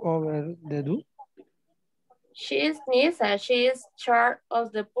girl over there do? She is Nisa. She is charge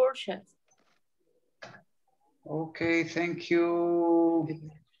of the purchase. Okay, thank you.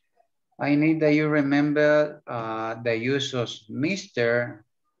 I need that you remember the use of Mr.,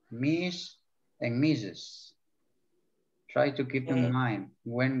 Miss, and Mrs. Try to keep in mind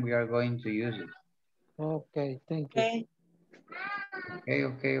when we are going to use it. Okay, thank you.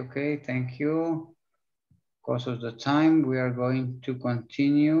 Okay, thank you. Because of the time, we are going to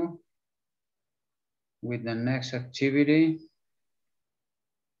continue with the next activity.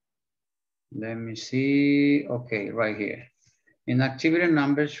 Let me see. Okay, right here. In activity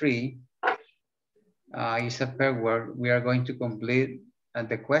number 3, is a pair word. We are going to complete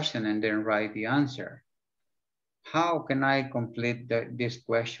the question and then write the answer. How can I complete this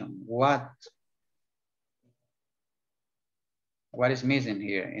question? What is missing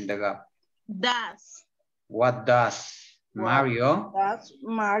here in the gap? Does. What does Mario? That's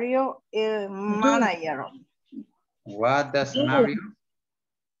Mario manager. What does Mario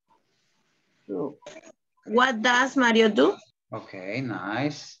do? What does Mario do? Okay,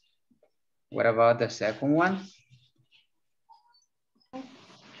 nice. What about the second one?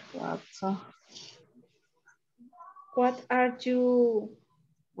 What are you?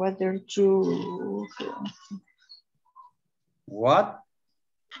 What are you? What?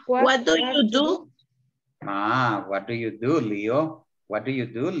 What do you do? What do you do, Leo? What do you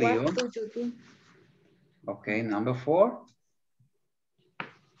do, Leo? What do you do? Okay, number 4.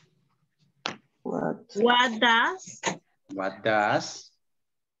 What does? What does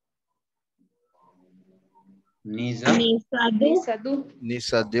Nisa? Nisa do.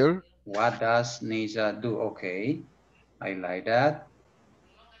 Nisa do. What does Nisa do? Okay, I like that.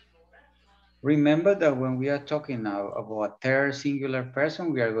 Remember that when we are talking now about third singular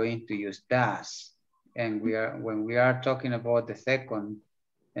person, we are going to use does. And when we are talking about the second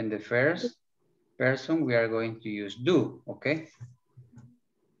and the first person, we are going to use do, okay?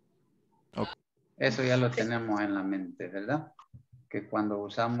 Eso ya lo tenemos en la mente, ¿verdad? Que cuando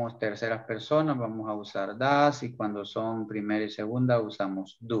usamos terceras personas vamos a usar does y cuando son primera y segunda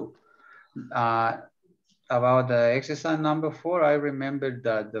usamos do. About the exercise number 4, I remember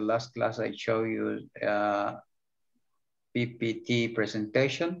that the last class I showed you PPT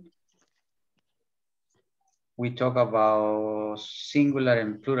presentation. We talk about singular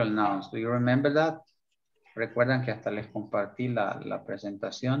and plural nouns. Do you remember that? Recuerdan que hasta les compartí la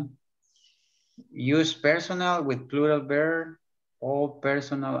presentación. Use personnel with plural verb. All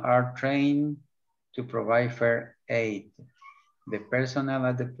personnel are trained to provide fair aid. The personnel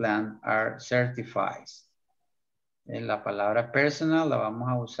at the plant are certified. La palabra personal la vamos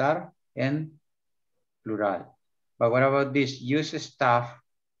a usar en plural. But what about this? Use staff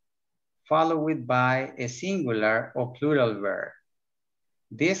followed by a singular or plural verb.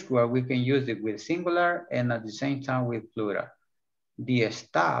 This word we can use it with singular and at the same time with plural. The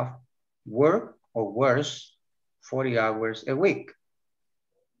staff work or works 40 hours a week.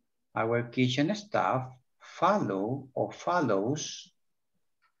 Our kitchen staff follow or follows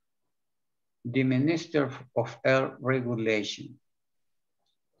the Minister of Health Regulation.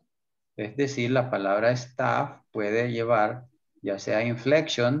 Es decir, la palabra staff puede llevar ya sea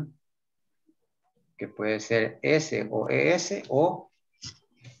inflection, que puede ser S o ES, o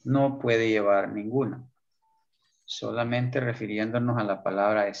no puede llevar ninguna. Solamente refiriéndonos a la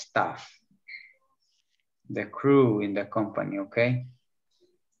palabra staff. The crew in the company, okay?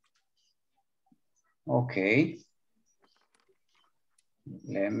 Okay.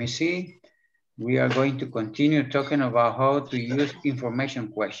 Let me see. We are going to continue talking about how to use information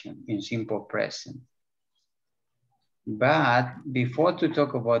question in simple present. But before to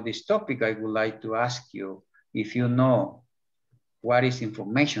talk about this topic, I would like to ask you if you know what is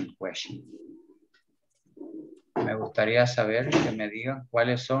information question. Me gustaría saber que me digan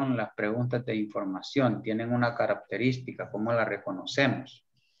cuáles son las preguntas de información. Tienen una característica, ¿cómo la reconocemos?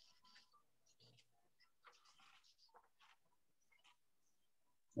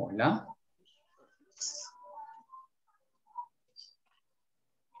 Hola.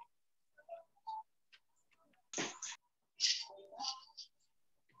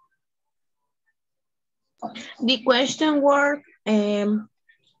 The question word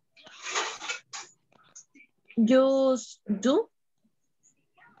use do.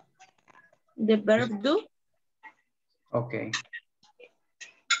 The verb do. Okay.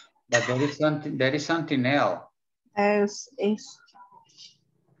 But there is something else.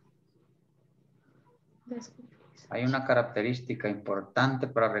 Hay una característica importante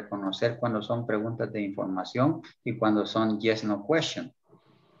para reconocer cuando son preguntas de información y cuando son yes, no question.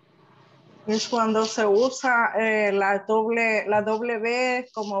 Es cuando se usa la W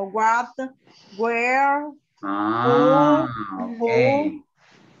como what, where, Okay. who,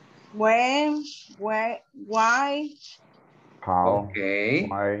 when, why. How, okay.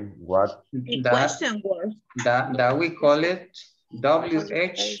 why, what. The question word. That we call it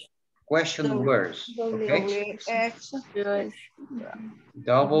WH question words. Okay.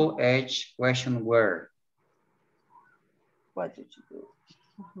 Double H question word. What did you do?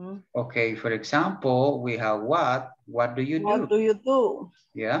 Okay, for example, we have what do you do? What do you do?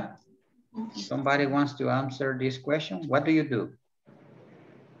 Yeah. Somebody wants to answer this question. What do you do?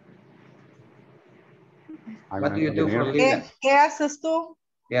 What do you do for a living? ¿Qué haces tú?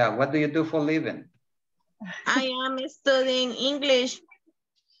 Yeah, what do you do for a living? I am studying English.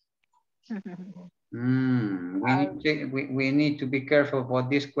 We need to be careful about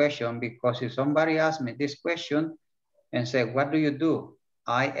this question, because if somebody asks me this question and say, what do you do?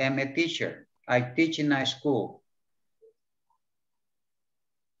 I am a teacher. I teach in a school.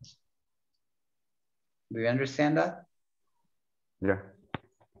 Do you understand that? Yeah.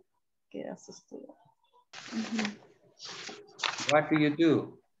 ¿Qué haces tú? What do you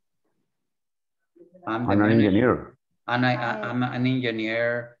do? I'm an engineer. I'm an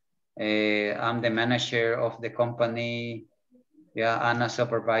engineer. I'm the manager of the company. Yeah, I'm a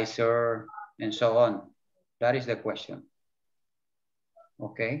supervisor, and so on. That is the question.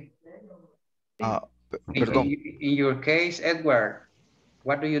 Okay. In your case, Edward,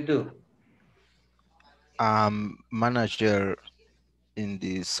 what do you do? I'm manager in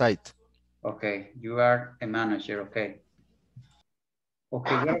the site. Okay, you are a manager. Okay.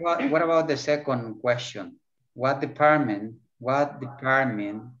 Okay. What about the second question? What department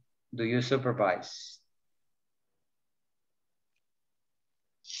do you supervise?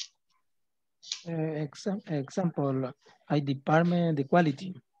 Example, I department the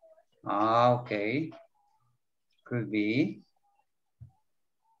quality. Okay. Could be.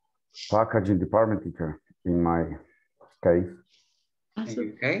 Packaging department teacher, in my case. In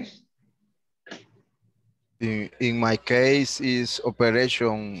your case? In my case is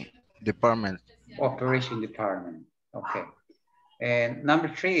operation department. Operation department. Okay. And number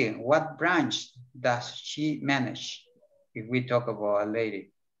 3, what branch does she manage? If we talk about a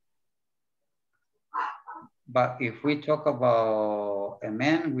lady. But if we talk about a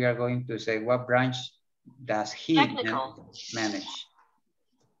man, we are going to say, what branch does he manage?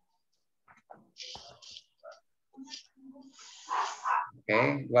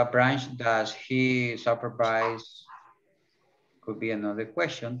 Okay, what branch does he supervise? Could be another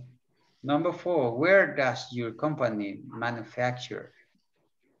question. Number 4, where does your company manufacture?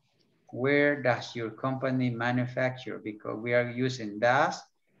 Where does your company manufacture? Because we are using does,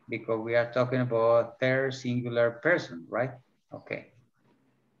 because we are talking about third singular person, right? Okay.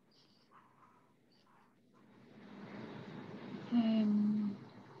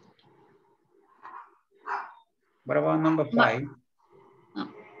 What about number 5?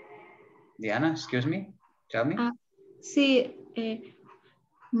 Diana, excuse me, tell me. Sí,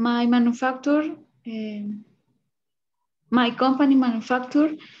 my manufacturer, my company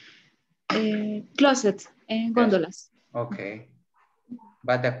manufacture closets and gondolas. Okay.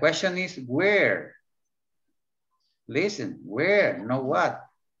 But the question is where? Listen, where, not what.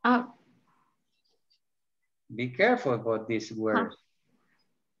 Be careful about these words.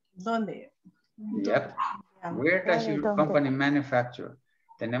 ¿Dónde? Yep. Where does your company manufacture?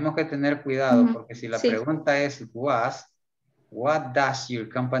 Tenemos que tener cuidado porque si la pregunta es what does your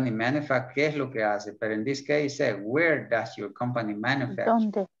company manufacture? ¿Qué es lo que hace? Pero en this case, say, where does your company manufacture?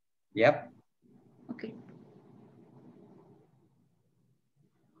 ¿Dónde? Yep. Okay.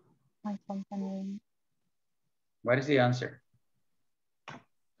 My company. What is the answer?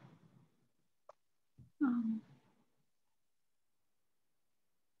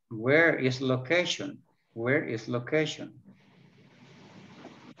 Where is location? Where is location?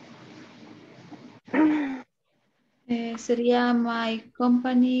 Sería my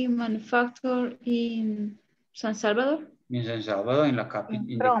company manufacture in San Salvador. In San Salvador, in the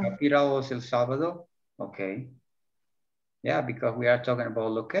capital of El Salvador. Okay. Yeah, because we are talking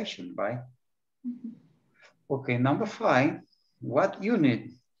about location, right? Okay, number 5. What unit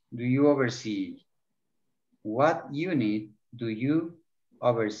do you oversee? What unit do you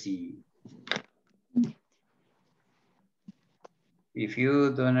oversee? If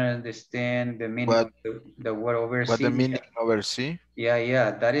you don't understand the meaning of the word oversee. What the meaning oversee?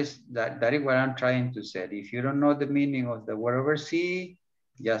 Yeah, that is what I'm trying to say. If you don't know the meaning of the word oversee,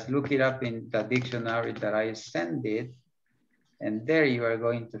 just look it up in the dictionary that I sent it. And there you are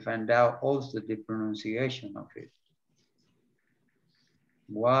going to find out also the pronunciation of it.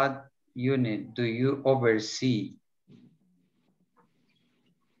 What unit do you oversee?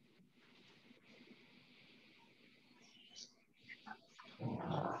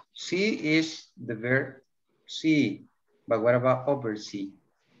 See is the verb see, but what about oversee?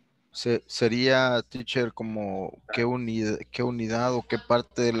 Sería, teacher, como qué unidad o qué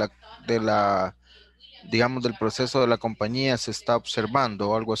parte de la, digamos, del proceso de la compañía se está observando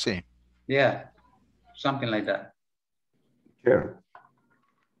o algo así. Yeah, something like that. Yeah.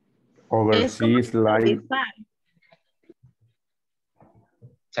 Overseas like.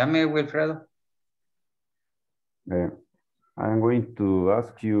 Tell me, Wilfredo. I'm going to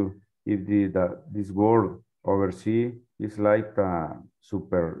ask you if this word Oversee is like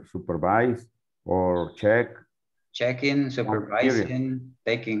supervise or check. Checking, supervising,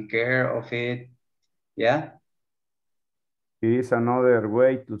 taking care of it. Yeah. It is another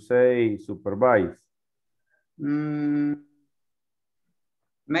way to say supervise. Maybe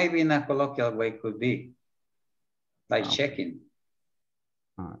in a colloquial way could be like checking.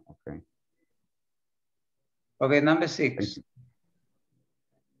 Okay. Okay, number 6.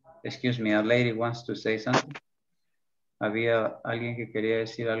 Excuse me, a lady wants to say something. Había alguien que quería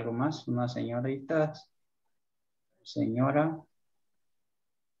decir algo más, una señorita. Señora.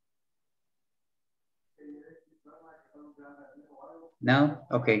 No?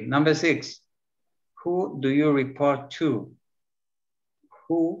 Okay, number 6. Who do you report to?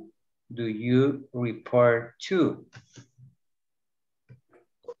 Who do you report to?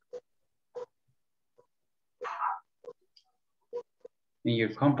 In your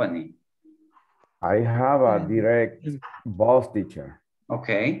company? I have a direct boss, teacher.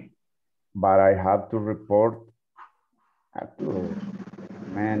 Okay. But I have to report to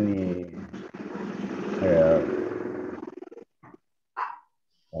many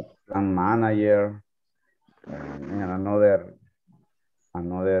plan manager and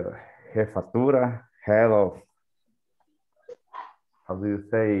another jefatura, head of, how do you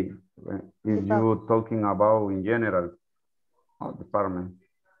say, if you're talking about in general department?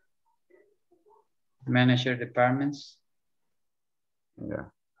 Manager departments? Yeah,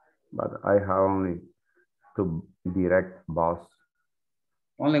 but I have only 2 direct boss.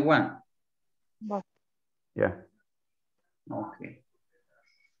 Only one? Yeah. Okay.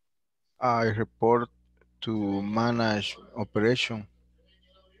 I report to manage operation.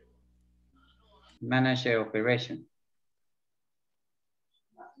 Manager operation.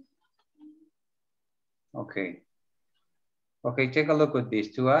 Okay. Okay, take a look at this.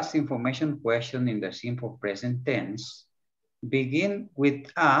 To ask information question in the simple present tense, begin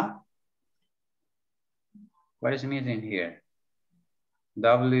with a, what is missing here?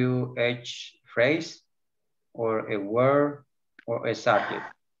 WH phrase or a word or a subject.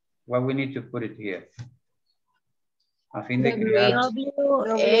 What we need to put it here? A fin de crear.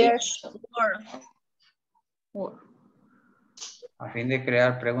 A fin de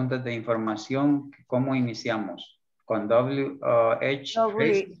crear preguntas de información, ¿cómo iniciamos? Con WH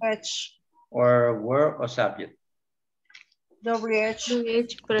or word or subject? WH.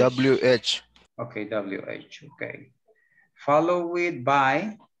 Okay, WH, okay. Follow it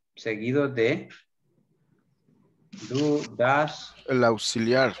by, seguido de, do, does. El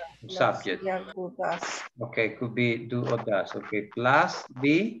auxiliar. Subject. Okay, could be do or does. Okay, plus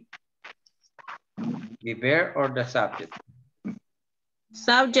the verb or the subject?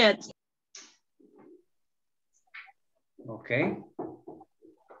 Subject. Okay.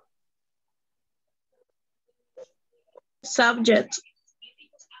 Subject.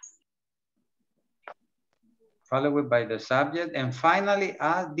 Followed by the subject and finally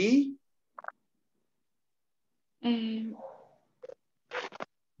add the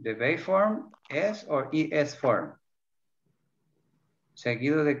base form, S or ES form.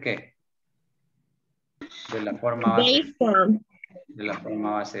 ¿Seguido de qué? De la forma base. Base form. De la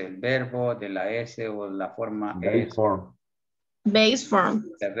forma base del verbo, de la S o la forma Base S. form. Base form.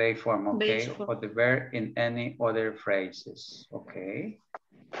 The base form, okay. Base form. Or the verb in any other phrases, okay.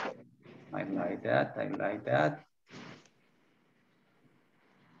 I like that, I like that.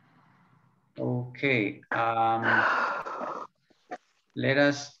 Okay, let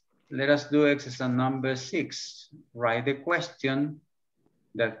us do exercise number 6. Write the question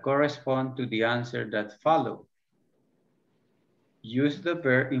that correspond to the answer that follow. Use the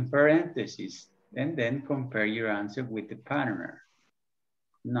verb in parentheses and then compare your answer with the partner.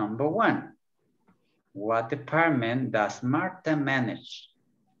 Number 1, what department does Marta manage?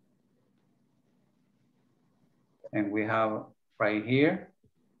 And we have right here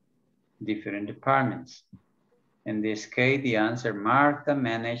different departments. In this case, the answer, Marta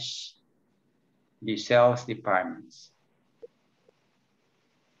manages the sales departments.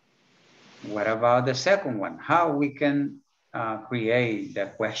 What about the second one? How we can create the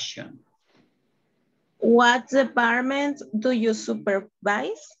question? What department do you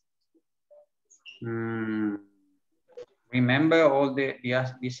supervise? Remember all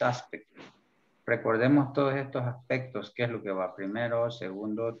these aspects. Recordemos todos estos aspectos, qué es lo que va primero,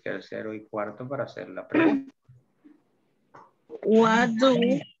 segundo, tercero y cuarto para hacer la pregunta. What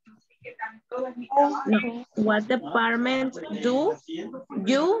department do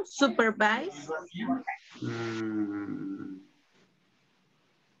you supervise?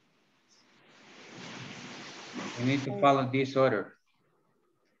 We need to follow this order.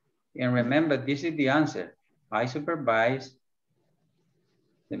 And remember, this is the answer. I supervise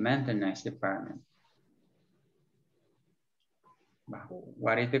the maintenance department.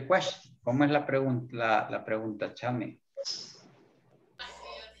 What is the question? ¿Cómo es la pregunta, la pregunta, Chame?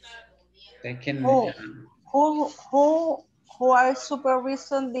 Who are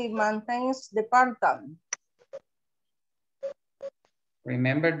supervising the maintenance department?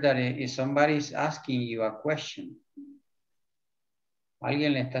 Remember that if somebody is asking you a question,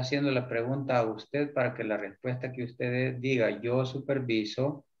 alguien le está haciendo la pregunta a usted para que la respuesta que usted diga, yo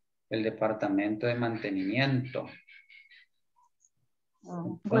superviso el departamento de mantenimiento.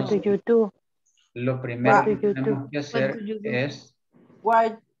 What do you do? Lo primero que tenemos que hacer es...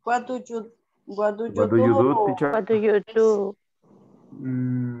 What do you do? What do you do, teacher? What do you do?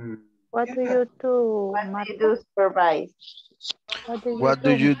 What do you do? What do you do, supervise? What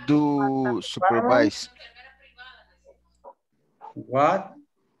do you do, supervise? What?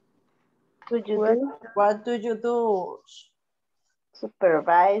 Do you do? What do you do?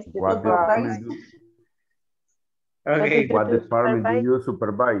 Supervise. What department do you Okay. What department do you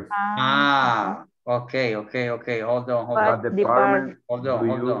supervise? Okay. Hold on. What department Hold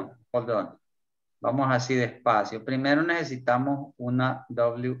on. Vamos así despacio. Primero necesitamos una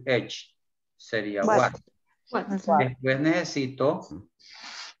WH. Sería what. Después necesito...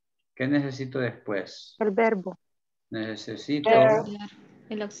 ¿Qué necesito después? El verbo. Necesito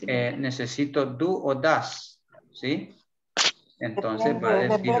do o does. ¿Sí? Entonces va a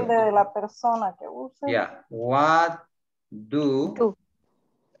decir... Depende de la persona que use. Yeah. What do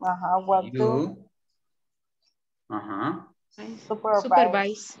Ajá, what you do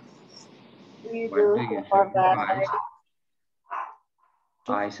Supervise. What do you supervise?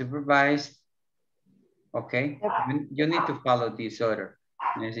 I supervise. Okay. You need to follow this order.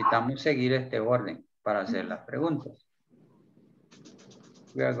 Necesitamos seguir este orden para hacer las preguntas.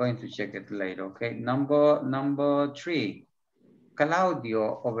 We are going to check it later. Okay. Number 3.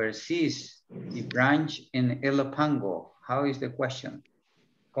 Claudio oversees the branch in Ilopango. How is the question?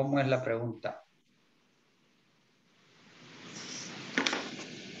 ¿Cómo es la pregunta?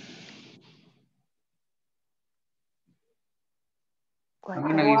 I'm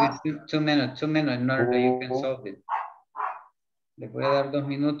going to give you two minutes in order that you can solve it. Les voy a dar 2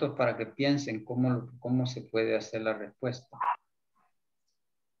 minutos para que piensen cómo se puede hacer la respuesta.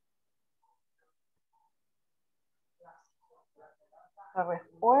 ¿La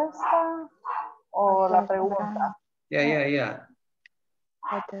respuesta o la pregunta? Yeah.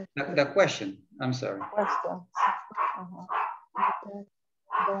 The question, I'm sorry. Question.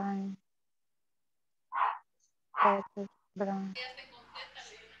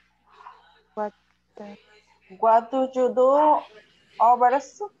 What do you do,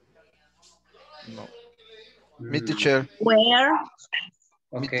 overseas? No. Me, teacher. Where?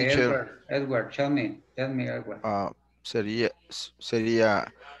 Okay, Edward, tell me, Edward. Sería,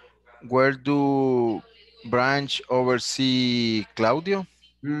 where do branch oversee Claudio?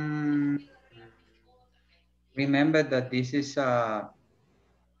 Remember that this is a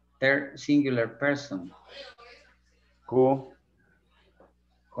third singular person. Who?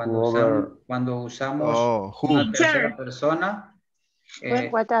 Cuando usamos una tercera persona.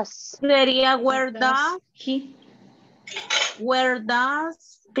 What does? Sería where does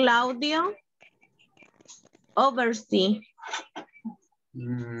Claudio oversee?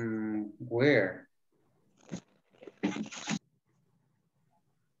 Where?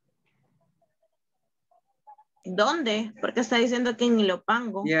 ¿Dónde? Porque está diciendo que en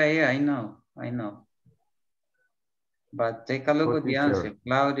Ilopango. Yeah, I know. But take a look at the answer.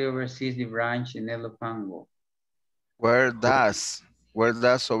 Claudio oversees the branch in Ilopango. Where does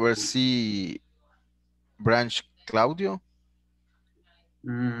oversee branch Claudio?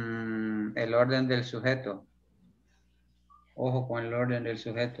 El orden del sujeto. Ojo con el orden del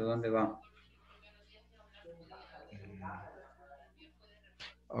sujeto. ¿Dónde va?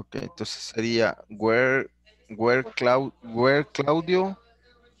 Ok, entonces sería where Claudio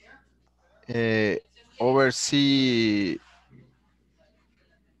oversee.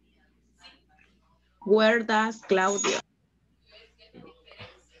 Where does Claudio?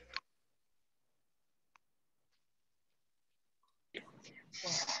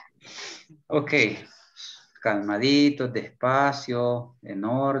 Ok, calmadito, despacio, en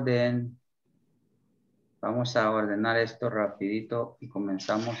orden. Vamos a ordenar esto rapidito y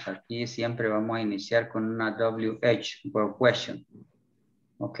comenzamos aquí. Siempre vamos a iniciar con una WH, word question.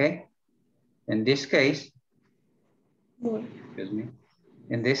 Ok. In this case, excuse me.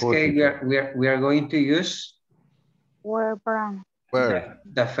 In this case, we are going to use Where branch?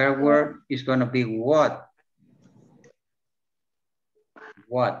 The first word is going to be what?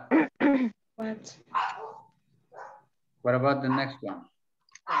 What? What about the next one?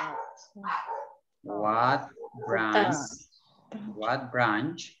 What branch? What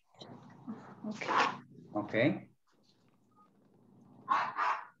branch? Okay. Okay.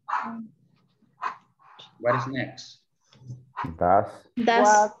 What is next? Das. Das.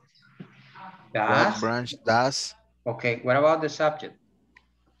 What Das. branch does Okay, what about the subject?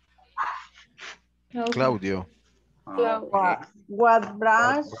 Claudio? Okay. What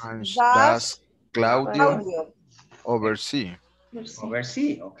branch Branch does does Claudio Claudio? oversee?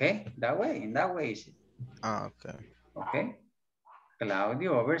 Oversee, okay, that way, in that way. Ah, okay. Okay.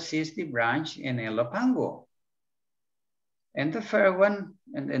 Claudio oversees the branch in Ilopango. And the third one,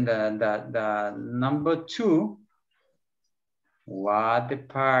 and the number 2, what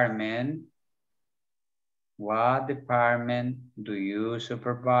department do you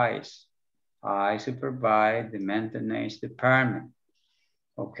supervise? I supervise the maintenance department.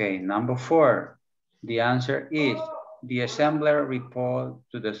 Okay, number 4, the answer is the assembler report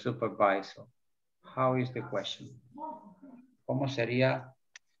to the supervisor. How is the question? ¿Cómo sería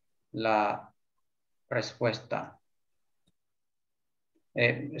la respuesta?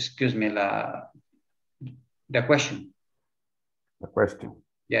 Excuse me, the question. The question.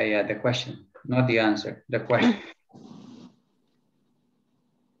 Yeah, the question, not the answer, the question.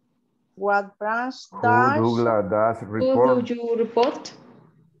 What branch Who does Douglas does report? Who do you report?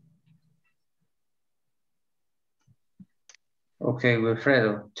 Okay,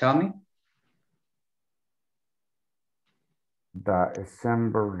 Wilfredo, tell me. The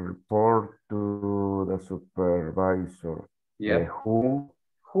assembler report to the supervisor. Yeah. Who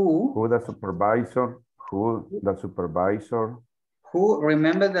the supervisor? Who the supervisor? Who,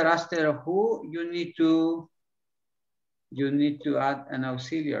 remember that after who you need to add an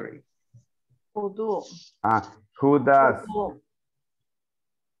auxiliary. who do? Who does? Who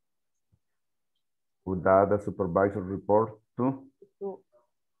Who does the supervisor report to? do?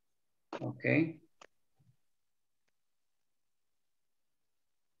 Okay.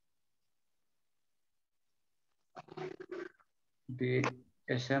 The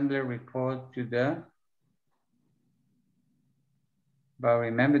assembler report to the, but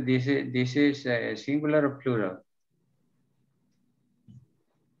remember this is a singular or plural?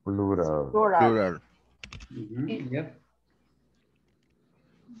 Plural. Plural. Yep.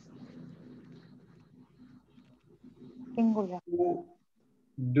 Singular. Who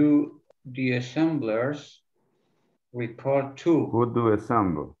do the assemblers report to? Who do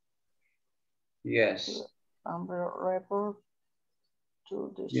assemble? Yes. Report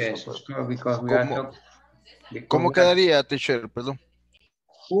to the Yes, supervisor. because we are talking. ¿Cómo quedaría, teacher? Perdón.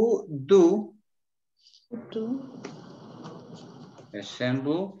 Who do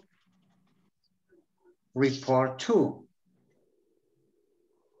assemble report to?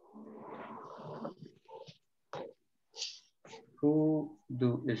 Who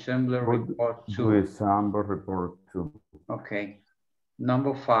do assembler report to? Who assembler report to? Okay.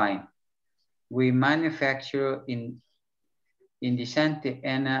 Number 5. We manufacture in the Santa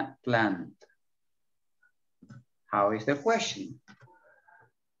Ana plant. How is the question?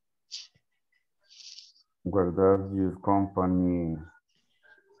 Where does your company?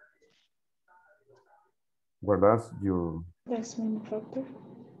 Where does your? That's manufacturer.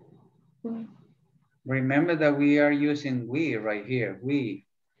 Remember that we are using we right here, we.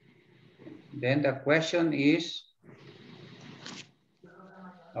 Then the question is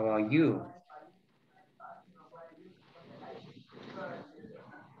about you.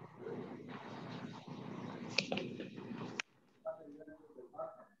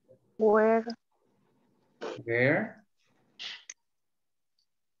 Where Where?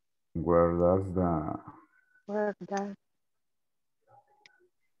 Where does the? Where does?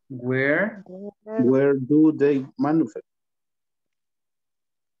 Where? Where do they manufacture?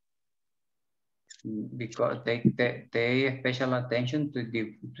 Because they pay special attention to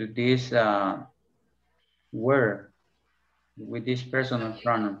this word with this personal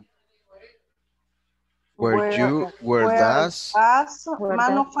pronoun. Where does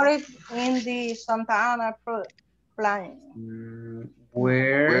manufactured in the Santa Ana plant?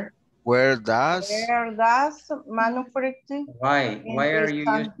 Where does manufactured? Why are you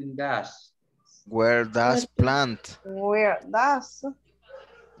using does? Where does plant? Where does?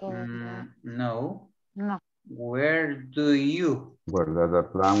 No. No. Where do you? Where does the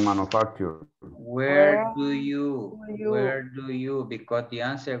plant manufacture? Where do you? Where do you? Because the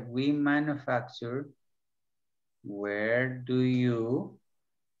answer we manufacture. Where do you?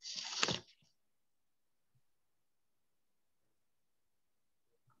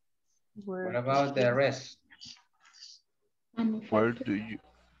 What about the rest? Where do you?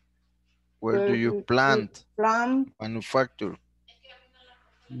 Where do you plant? Manufacture.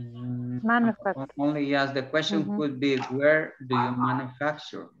 Manufacture. Only yes, the question could be, where do you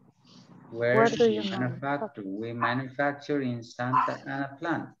manufacture? Where do you manufacture? We manufacture in Santa Ana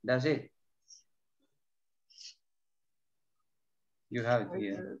plant. That's it. You have it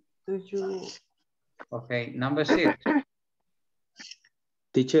here. Do you? Okay, number 6.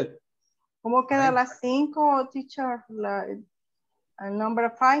 Teacher. ¿Cómo queda la 5, teacher? Number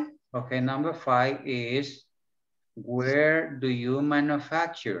 5. Okay, number 5 is, where do you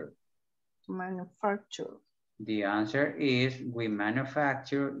manufacture? Manufacture. The answer is, we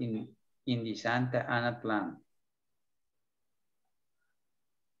manufacture in the Santa Ana plant.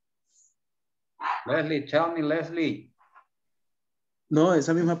 Leslie, tell me, Leslie. No,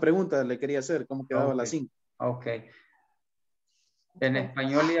 esa misma pregunta le quería hacer. ¿Cómo quedaba la 5? Ok. En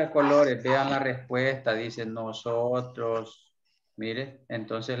español y a colores, vean la respuesta. Dice nosotros. Mire,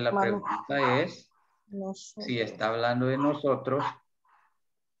 entonces la pregunta es, si está hablando de nosotros,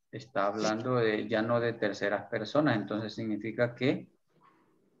 está hablando de, ya no de terceras personas. Entonces significa que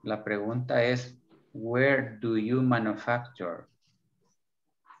la pregunta es, where do you manufacture?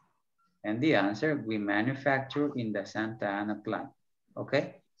 And the answer, we manufacture in the Santa Ana plant.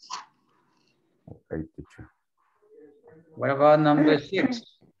 Okay? Okay, teacher. What about number 6?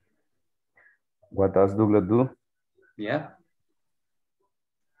 What does Douglas do? Yeah.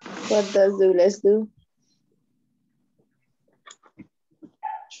 What does Douglas do?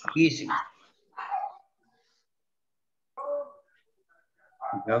 Easy.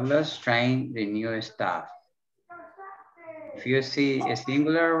 Douglas train the new staff. If you see a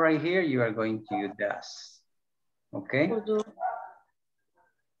singular right here, you are going to use does. Okay?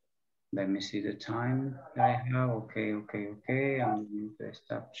 Let me see the time that I have. Okay. I'm going to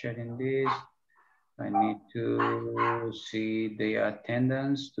stop sharing this. I need to see the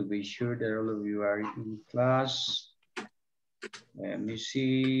attendance to be sure that all of you are in class. Let me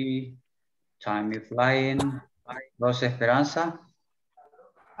see. Time is flying. Rosa Esperanza.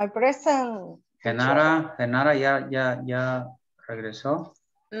 I present. Genara ya regresó.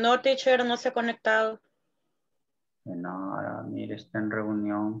 No, teacher, no se ha conectado. Genara, mire, está en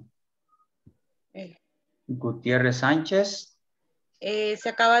reunión. Gutiérrez Sánchez. Se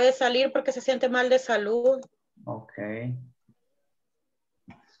acaba de salir porque se siente mal de salud. Ok.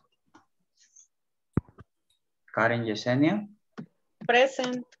 Karen Yesenia.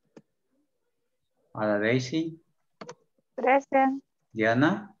 Present. Ada Daisy. Present.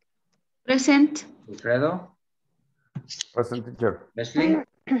 Diana. Present. Alfredo. Present, teacher. Leslie.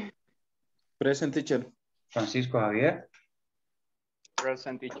 Present, teacher. Francisco Javier.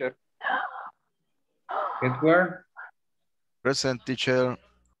 Present, teacher. Edward. Present, teacher.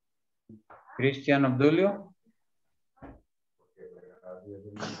 Cristian Obdulio.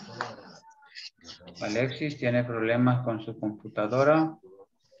 Alexis tiene problemas con su computadora.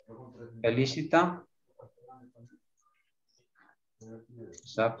 Felicita.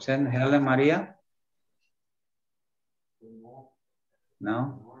 Absent. Helen María.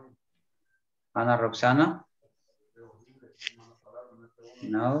 No. Ana Roxana.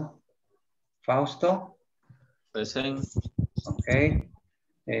 No. Fausto. Present. Ok.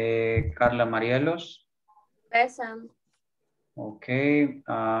 Carla Marielos. Present. Ok.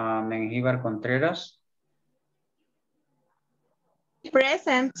 Mengíbar Contreras.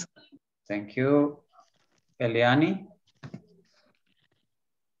 Present. Thank you. Eliani.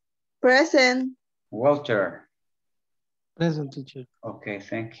 Present. Walter. Present, teacher. Okay,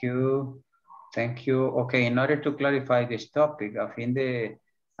 thank you. Thank you. Okay, in order to clarify this topic, a fin de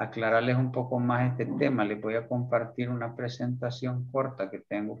aclararles un poco más este tema, les voy a compartir una presentación corta que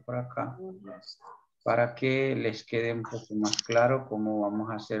tengo por acá para que les quede un poco más claro cómo vamos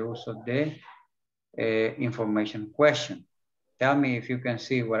a hacer uso de information question. Tell me if you can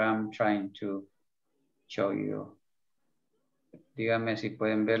see what I'm trying to show you. Díganme si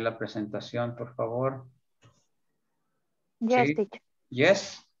pueden ver la presentación, por favor. Yes, ¿Sí? teacher.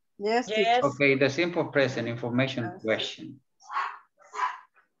 Yes? Yes, Yes. Okay, the simple present information question.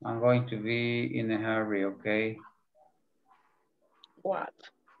 I'm going to be in a hurry, okay? What?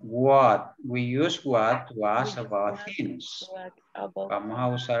 What? We use what to ask about things. Vamos a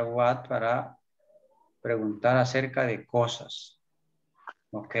usar what para preguntar acerca de cosas.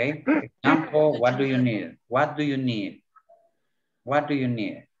 Okay? For example, what do you need? What do you need? What do you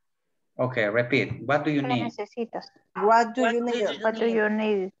need? Okay, repeat. What do you need? Necesitas? What do you need? What do you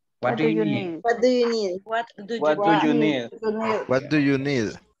need? What do you need? What do you need? What do you What do you need? What do you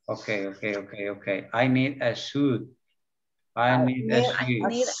need? Okay. I need a suit. I need a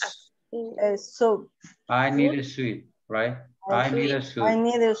suit. So I need a suit. right? I need a suit. I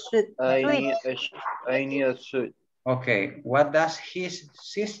need a suit. I need a suit. Okay, what does his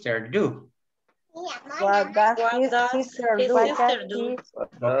sister do? What does his sister do?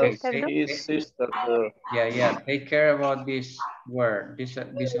 Okay, His sister do. yeah, take care about this word, this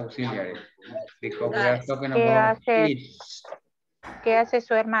auxiliary, because we are talking about his. ¿Qué hace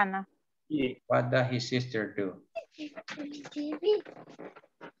su hermana? What does his sister do?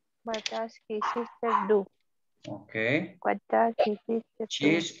 What does his sister do? Okay. What does his sister do?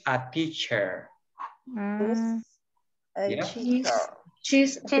 She's a teacher. Yeah.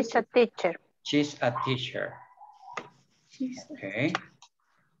 She's a teacher. She's a teacher. Okay.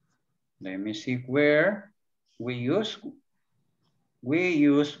 Let me see where we use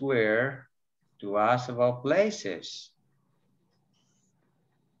where to ask about places.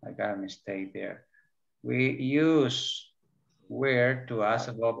 I got a mistake there. We use where to ask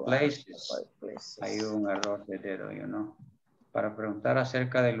about places. Hay un error de dedo, you know. Para preguntar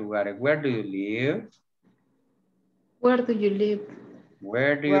acerca de lugares. Where do you live? Where do you live?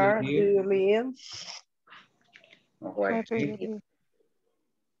 Where do you live? Okay. Where do you live?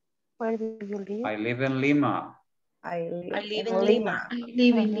 Where do you live? I live in Lima. I live in Lima. I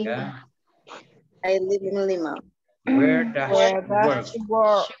live in Lima. Yeah. I live in Lima. Where does she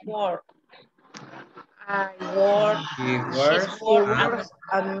work? She work. I work. She works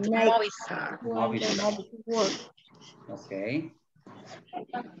at Movistar. Movistar. Okay.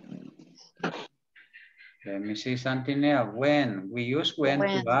 Let me see something else. When. We use when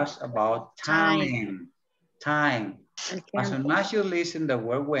to ask about time. Time. As soon as you listen the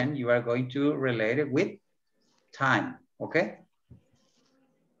word when, you are going to relate it with time. Okay.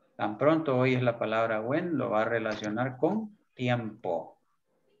 Tan pronto oyes la palabra when, lo va a relacionar con tiempo.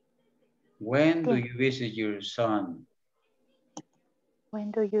 When do you visit your son?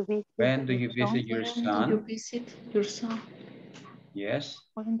 When do you visit When do you visit your When do son? you visit your son? Yes.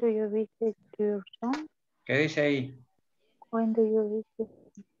 When do you visit your son? ¿Qué dice ahí? When do you visit?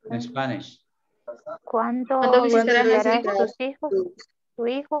 En Spanish. ¿Cuándo visitarás tus hijos? ¿Tu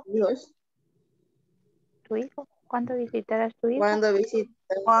hijo? ¿Tu hijo? ¿Cuándo visitarás tu hijo?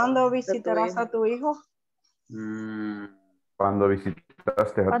 ¿Cuándo visitarás a tu hijo? Cuando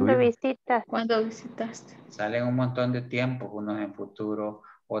visitaste a tu ¿Cuándo hijo. visitas? ¿Cuándo visitaste? Salen un montón de tiempos, unos en futuro,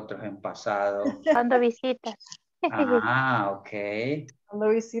 otros en pasado. ¿Cuándo visitas? Ah, ok. ¿Cuándo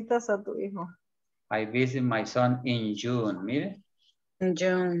visitas a tu hijo? I visit my son in June. Mire. In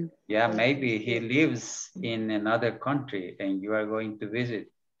June. Yeah, maybe he lives in another country and you are going to visit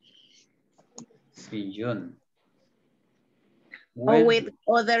in June. Or with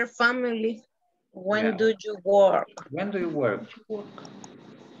other family. When do you work? When do you work?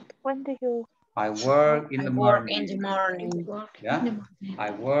 When do you? I work in the morning. In the morning. Yeah,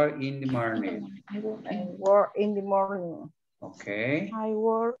 I work in the morning. I work in the morning. Okay. I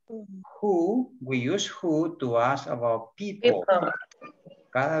work. Who, we use who to ask about people.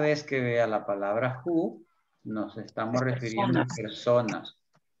 Cada vez que vea la palabra who, nos estamos refiriendo a personas.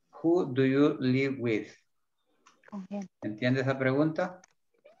 Who do you live with? ¿Entiende esa pregunta?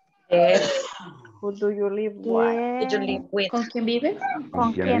 Yes. Who do you live with? Who do you live with? ¿Con quién vive?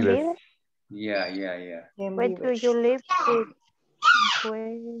 ¿Con quién vives? Yeah. Where do you live with?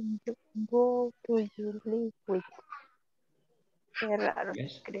 When you go to you live with? Qué raro.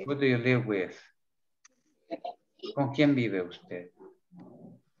 Yes. Who do you live with? ¿Con quién vive usted?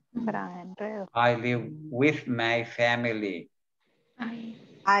 I live with my family.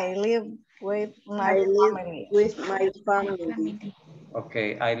 I live with my family.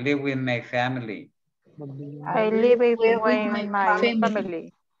 Okay, I live with my family. I live with my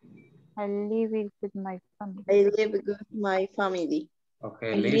family. I live with my family. I live with my family.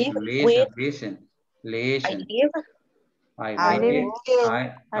 Okay, listen. I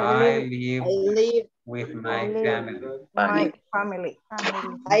live with my family. My family.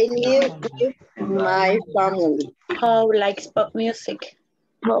 I live with my family. How likes pop music?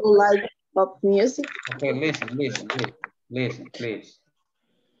 How like pop music? Okay, listen, please.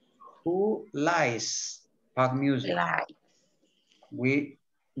 Who likes pop music? We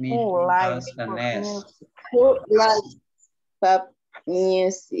need to add an S. Who likes pop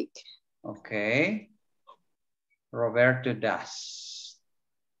music? Okay. Roberto does.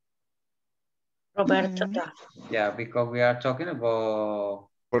 Roberto does. Yeah, because we are talking about...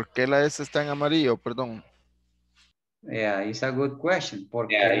 ¿Por qué la S está en amarillo? Perdón. Yeah, it's a good question. ¿Por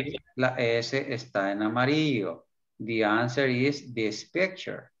qué la S está en amarillo? The answer is this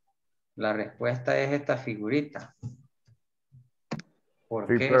picture. La respuesta es esta figurita. ¿Por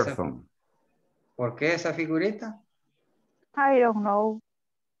qué esa figurita? I don't know.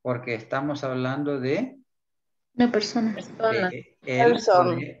 Porque estamos hablando de Una persona. De él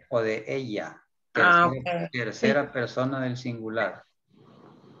o de ella. Tercera persona del singular.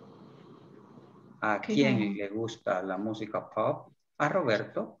 ¿A quién le gusta la música pop? A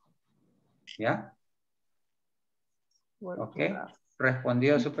Roberto. ¿Ya? Ok.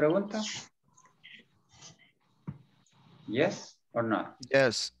 ¿Respondió a su pregunta? Yes or no?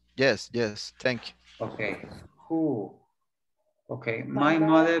 Yes, yes, yes. Thank you. Okay. Who? Okay. My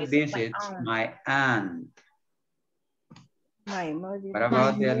mother visits my aunt. My mother. What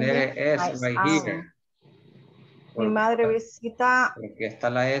about the letter S right here? Mi madre visita. Porque está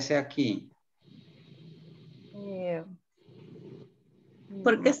la S aquí.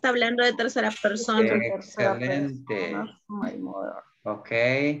 Porque está hablando de tercera persona. Excelente. My mother.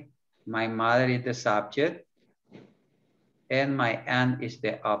 Okay. My mother is the subject. And my aunt is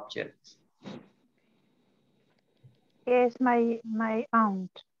the object. Yes, my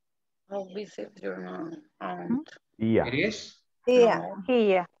aunt. I'll visit your aunt. Tía. It is? Tía.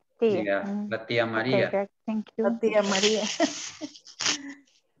 Tía. Tía. La tía María. Okay, thank you. La tía María.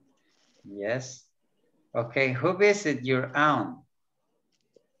 Yes. Okay, who visits your aunt?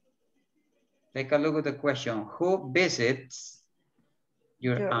 Take a look at the question. Who visits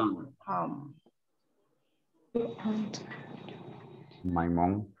your aunt? My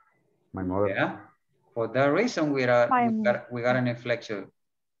mom. My mother. Yeah. For that reason, we got an inflection,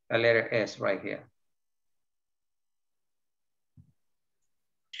 a letter S right here.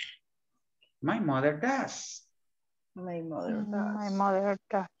 My mother does. My mother does. My mother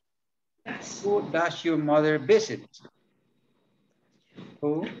does. Who does your mother visit?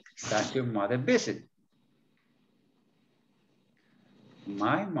 Who does your mother visit?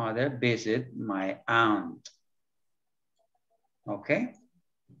 My mother visits my aunt. Okay.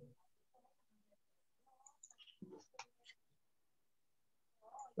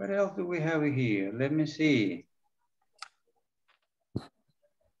 What else do we have here? Let me see.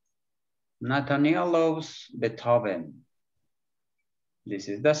 Nathaniel loves Beethoven. This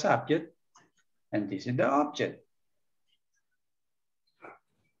is the subject, and this is the object.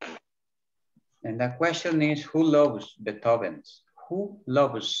 And the question is, who loves Beethoven? Who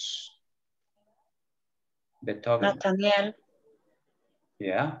loves Beethoven? Nathaniel.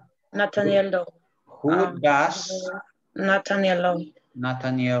 Yeah. Nathaniel Lowe. Who does Nathaniel Lowe.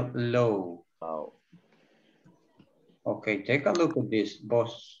 Nathaniel Lowe? Oh. Okay, take a look at this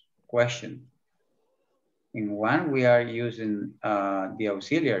both question. In one, we are using the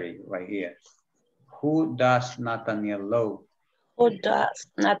auxiliary right here. Who does Nathaniel Lowe? Who does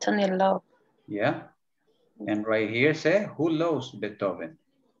Nathaniel Lowe? Yeah. And right here say, who loves Beethoven?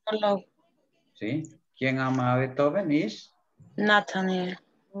 Hello. ¿Sí? ¿Quién ama a Beethoven is? Nathaniel.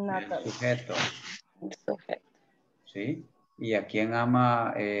 El sujeto. El sujeto. ¿Sí? ¿Y a quién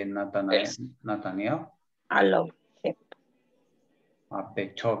ama Nathaniel? A Lowe. Sí. A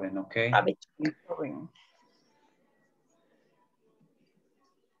Beethoven, okay? A Beethoven.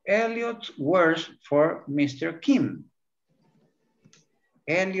 Elliot works for Mr. Kim.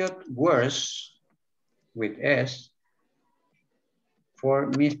 Elliot works with S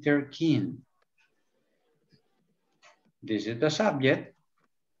for Mr. Kim. This is the subject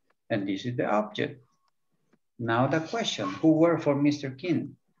and this is the object. Now the question, who works for Mr.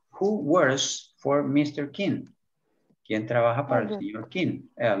 Kim? Who works for Mr. Kim? ¿Quién trabaja para el señor Kim?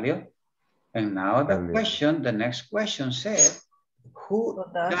 Elliot. And now the question, the next question says, who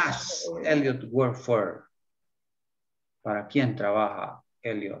does Elliot work for? ¿Para quién trabaja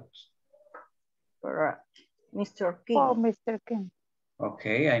Elliot? For Mr. King. Oh, Mr. King.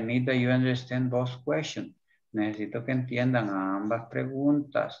 Okay, I need that you understand both questions. Necesito que entiendan ambas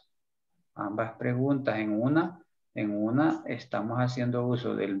preguntas. Ambas preguntas. En una estamos haciendo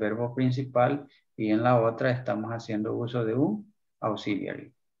uso del verbo principal y en la otra estamos haciendo uso de un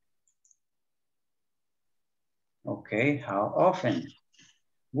auxiliary. Okay, how often?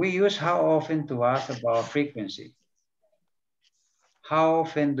 We use how often to ask about frequency. How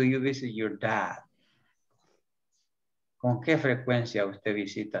often do you visit your dad? ¿Con qué frecuencia usted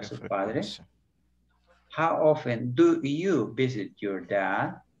visita a su padre? How often do you visit your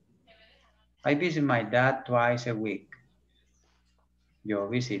dad? I visit my dad twice a week. Yo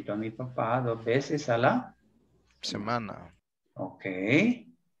visito a mi papá 2 veces a la semana. Okay.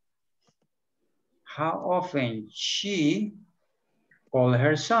 How often she calls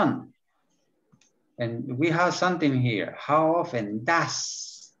her son? And we have something here. How often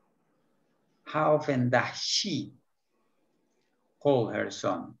does she call her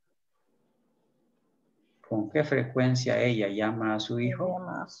son? ¿Con qué frecuencia ella llama a su hijo?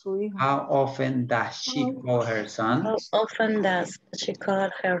 Llama a su hijo. How often does she call her son? How often does she call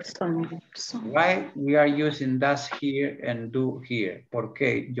her son? Why we are using does here and do here? ¿Por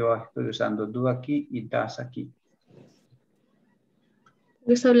qué yo estoy usando do aquí y does aquí?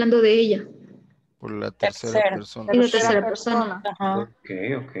 Yo estoy hablando de ella. Por la tercera persona. Y la tercera persona.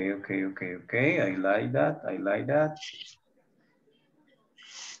 Okay. I like that.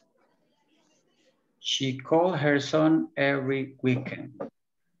 She called her son every weekend.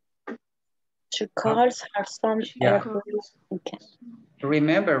 She calls her son every weekend.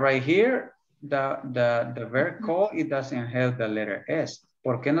 Remember right here, the verb call, it doesn't have the letter S.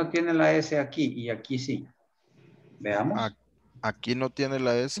 ¿Por qué no tiene la S aquí y aquí sí? Veamos. Aquí no tiene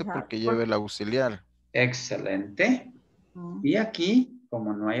la S porque lleva el auxiliar. Excelente. Y aquí,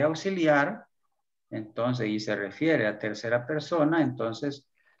 como no hay auxiliar, entonces, y se refiere a tercera persona, entonces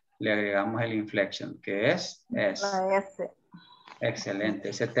le agregamos el inflection, que es S. La S. Excelente.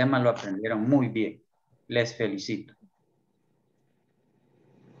 Ese tema lo aprendieron muy bien. Les felicito.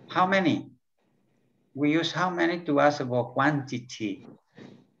 How many? We use how many to ask about quantity.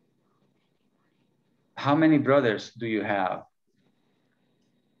 How many brothers do you have?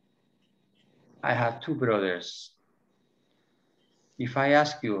 I have 2 brothers. If I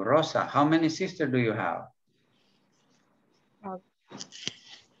ask you, Rosa, how many sisters do you have?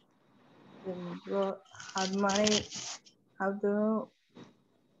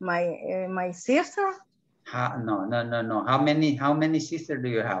 My sister? No. How many sisters do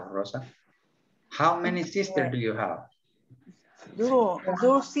you have, Rosa? How many sisters do you have?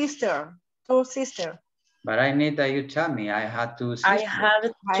 Two sisters. But I need that you tell me. I have 2 sisters. I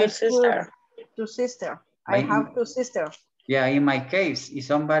have 2 sisters. 2 sisters. I have 2 sisters. Yeah, in my case, if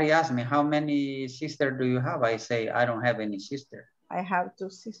somebody asks me, how many sisters do you have? I say, I don't have any sister. I have 2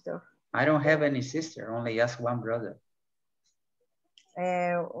 sisters. I don't have any sister, only just 1 brother.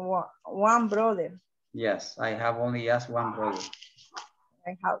 One brother. Yes, I have only just 1 brother.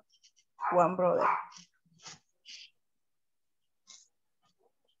 I have 1 brother.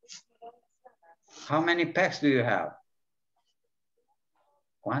 How many pets do you have?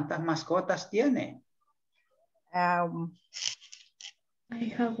 ¿Cuántas mascotas tiene? I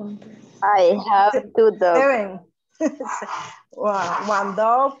have 1. I have 2 dogs. 7. 1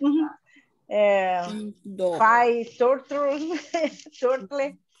 dog. 5 turtles.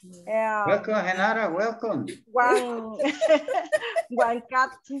 Welcome, Genara, welcome. 1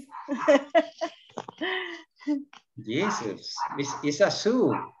 cat. Jesus, it's a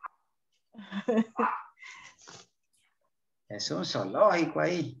zoo. Es un zoológico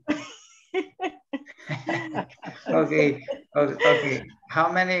ahí. Okay. How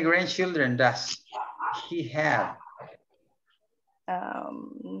many grandchildren does he have?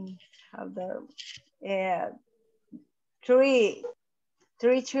 Three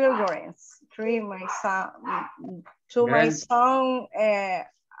children. 3 my son. 2 my son.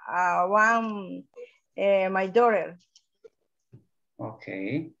 1 my daughter.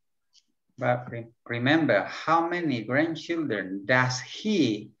 Okay. But remember, how many grandchildren does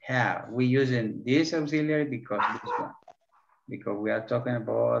he have? We're using this auxiliary because this one. Because we are talking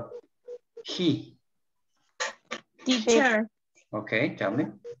about he. Teacher. Okay, tell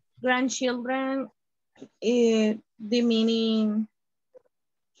me. Grandchildren, the meaning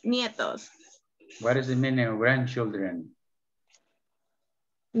nietos. What is the meaning of grandchildren?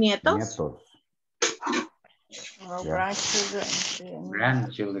 Nietos. Oh, yeah.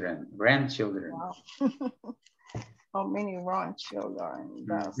 Grandchildren. Wow. How many grandchildren?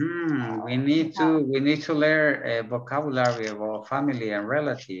 We need to learn a vocabulary about family and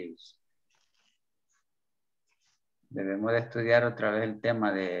relatives. Debemos de estudiar otra vez el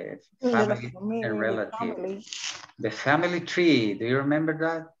tema de family and relatives. The family tree, do you remember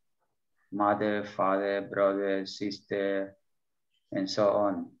that? Mother, father, brother, sister, and so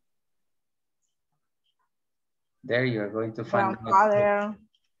on. There you are going to find grandfather,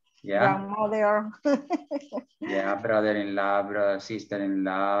 yeah. grandmother. Yeah, brother-in-law, brother,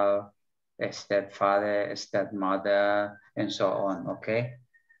 sister-in-law, stepfather, stepmother, and so on, okay?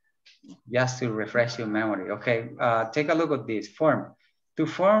 Just to refresh your memory, okay? Take a look at this form. To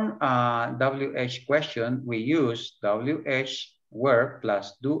form a WH question, we use WH verb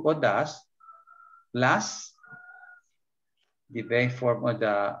plus do or does plus the base form of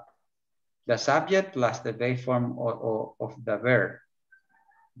the subject plus the base form of the verb.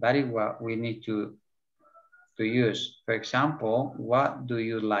 That is what we need to use. For example, what do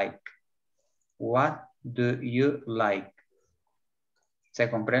you like? What do you like? ¿Se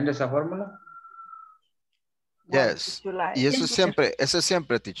comprende esa fórmula? Yes. Y eso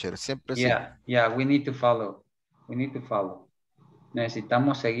siempre, teacher, siempre sí. Yeah, we need to follow. We need to follow.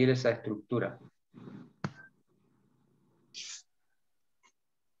 Necesitamos seguir esa estructura.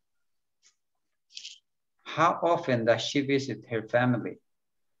 How often does she visit her family?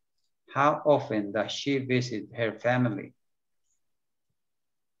 How often does she visit her family?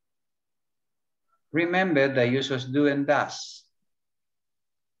 Remember the uses do and does.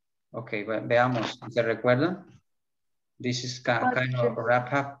 Ok, veamos, ¿se recuerdan? This is kind of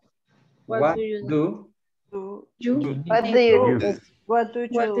wrap up. What do you do? What do you need? What do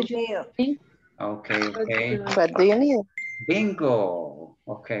you need? Okay, okay. What do you need? Bingo.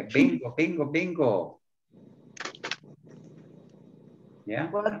 Okay, bingo, bingo, bingo. Yeah.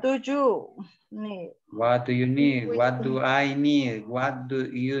 What do you need? What do you need? What do I need? What do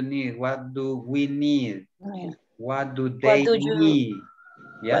you need? What do we need? What do they need?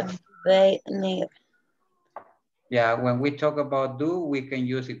 Yeah. What they need. Yeah, when we talk about do, we can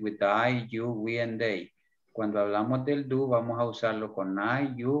use it with I, you, we, and they. Cuando hablamos del do, vamos a usarlo con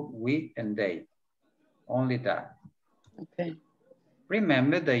I, you, we, and they. Only that. Okay.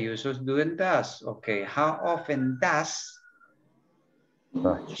 Remember the uses do and does. Okay, how often does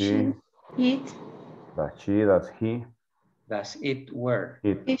she eat? Does she, does he? Does it work?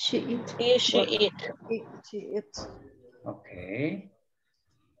 Is she eat? Is she eat? She eats. Okay.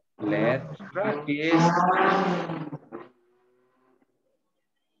 Let's practice.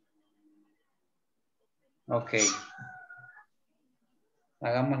 Okay.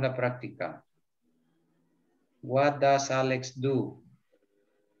 Hagamos la práctica. What does Alex do?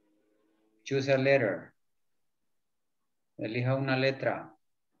 Choose a letter. Elija una letra.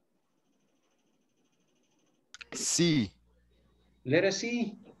 Sí. Letter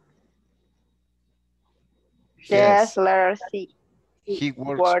C. Yes, letter C. He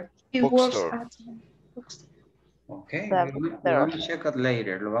works bookstore. Okay, we're going to check it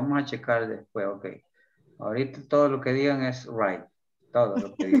later. Lo vamos a checar después, okay. Ahorita todo lo que digan es right. Todo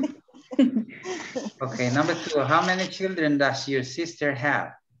lo que digan. Okay, number 2. How many children does your sister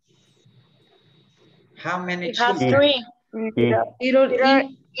have? How many She has children? 3. Little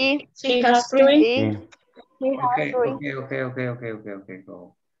E. She has 3. Okay,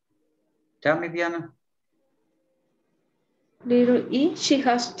 go. Tell me, Diana. Little E, she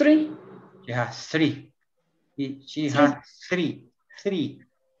has 3. She has 3. She has 3. 3.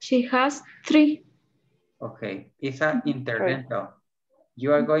 She has 3. Okay, it's an interdental.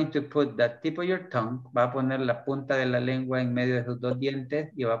 You are going to put the tip of your tongue, va a poner la punta de la lengua en medio de sus dos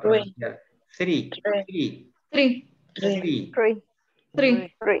dientes y va a pronunciar 3. 3.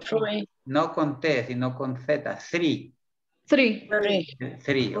 No con T, sino con Z. 3. 3.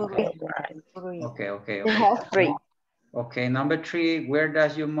 Okay. Has 3. Okay, number 3. Where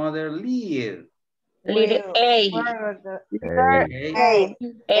does your mother live? Little A.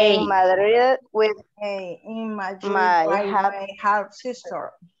 In Madrid with In Madrid, my half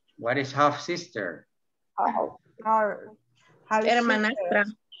sister. What is half sister? Hermanastra.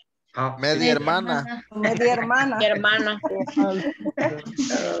 Media hermana. Media hermana. Hermana.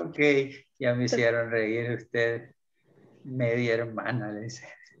 Okay, ya me hicieron reír ustedes. Media hermana, le dice.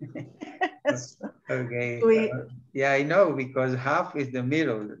 Okay. Yeah, I know, because half is the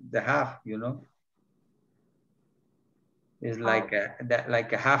middle, the half, you know. It's like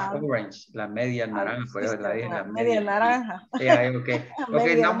a half orange, la media naranja, por eso la dije, la media naranja. Yeah, okay.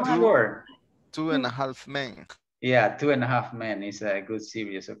 Okay, number 4. 2.5 men. Yeah, 2.5 men is a good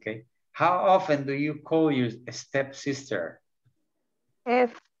series, okay. How often do you call your stepsister?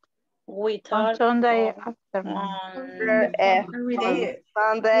 If We on talk Sunday afternoon.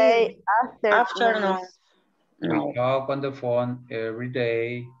 Sunday afternoon. We talk on the phone every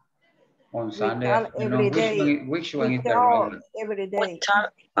day. On Sunday afternoon. Which one is the right one? Every day.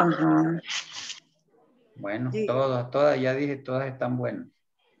 Bueno, todas, ya dije, todas están buenas.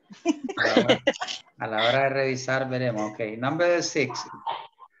 A la hora de revisar veremos. Okay, number 6.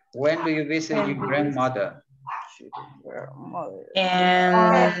 When do you visit your grandmother?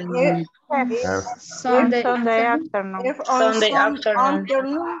 Sunday afternoon. Sunday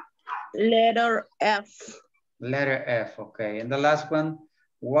afternoon. Letter F. Letter F, okay. And the last one,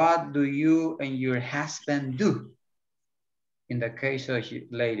 what do you and your husband do? In the case of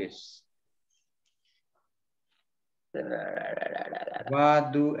ladies.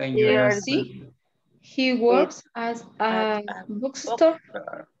 What do and your husband do? He works as a bookstore.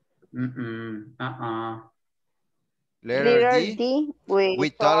 Letter D. We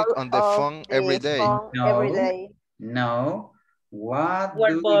talk on the phone every day. No. What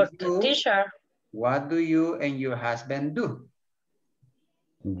do you and your husband do?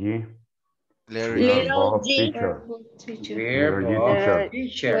 G. Letter We are G. both teacher. We're Letter G both teacher.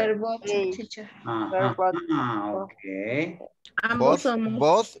 teacher. We're both A. teacher. Ajá, We're ok. Ambos somos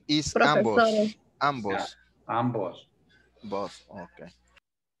Both is profesores. ambos. Ambos. Both, okay.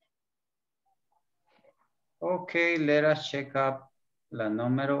 Ok, let us check up. La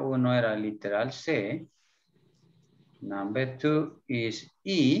número 1 era literal C. Number 2 is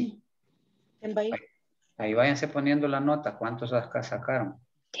E. Ahí váyanse poniendo la nota. ¿Cuántos acá sacaron?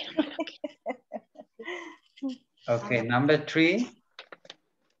 Ok, number 3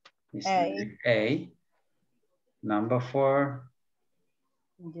 is A. A. Number 4.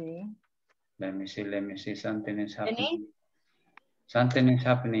 D. Let me see. Something is Any? happening. Something is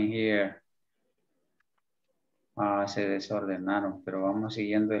happening here. Ah, se desordenaron, pero vamos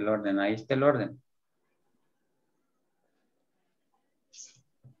siguiendo el orden. Ahí está el orden.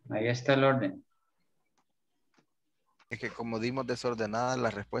 Ahí está el orden. Es que como dimos desordenadas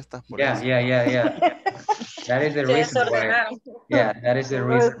las respuestas, por Yeah. eso. That is the Se reason why. desordenaron. Yeah, that is the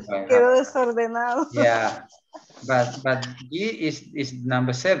reason why. Quedó desordenado. Yeah, but G is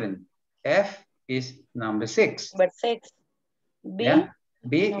number 7. F is number 6. Number 6. B. Yeah,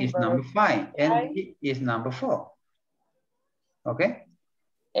 B is number number 5. And 5. D is number 4. Okay.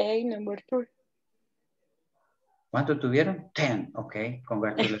 A. Number 2. ¿Cuánto tuvieron? 10. Okay,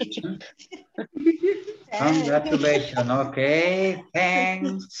 congratulations. Congratulations. Okay,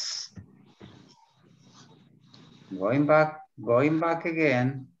 thanks. Going back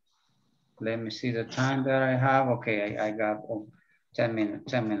again. Let me see the time that I have. Okay, I got 10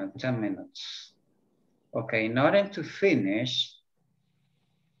 minutes. Okay, in order to finish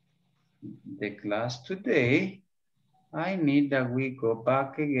the class today, I need that we go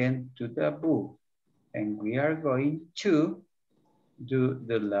back again to the book and we are going to do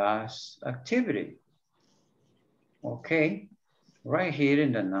the last activity. Okay, right here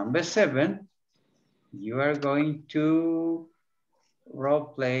in the number 7, you are going to role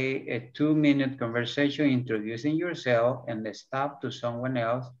play a 2-minute conversation introducing yourself and the staff to someone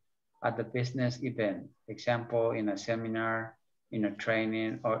else at the business event. Example, in a seminar, in a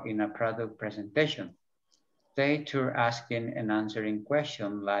training, or in a product presentation. Stay to asking and answering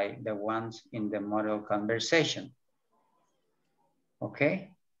questions like the ones in the model conversation.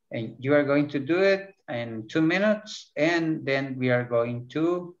 Okay, and you are going to do it in 2 minutes, and then we are going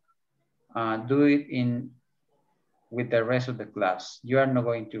to do it with the rest of the class. You are not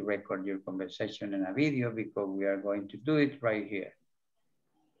going to record your conversation in a video because we are going to do it right here.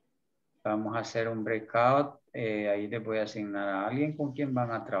 Vamos a hacer un breakout. Ahí les voy a asignar a alguien con quien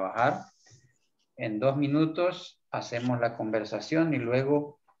van a trabajar. En 2 minutos hacemos la conversación y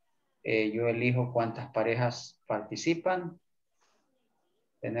luego yo elijo cuántas parejas participan.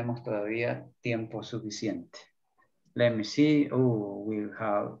 Tenemos todavía tiempo suficiente. Let me see. Oh, we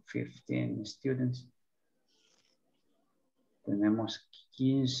have 15 students. Tenemos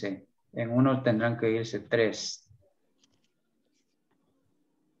 15. En uno tendrán que irse 3.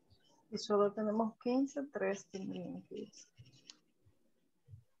 Y solo tenemos 15, 3 tendrían que irse.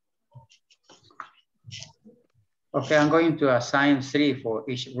 Okay, I'm going to assign 3 for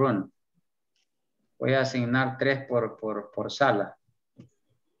each room. Voy a asignar 3 por sala.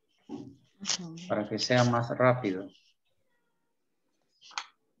 Para que sea más rápido.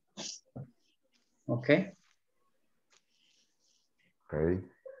 Okay. Okay.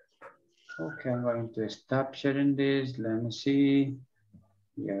 Okay, I'm going to stop sharing this. Let me see.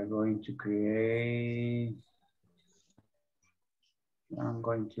 We are going to create. I'm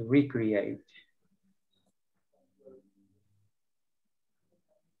going to recreate.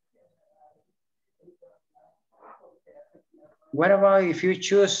 What about if you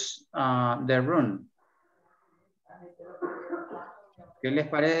choose the room? ¿Qué les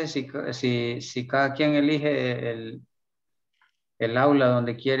parece si cada quien elige el aula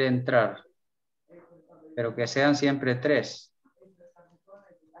donde quiere entrar? Pero que sean siempre 3.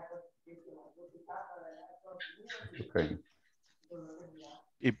 Okay.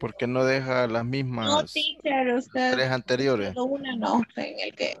 ¿Y por qué no deja las No, mismas teacher, usted. 3 anteriores? Solo una no, en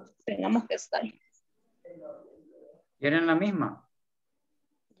el que tengamos que estar. ¿Quieren la misma?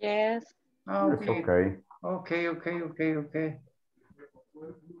 Yes. Ah, It's okay. Okay.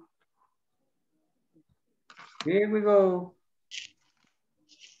 Here we go.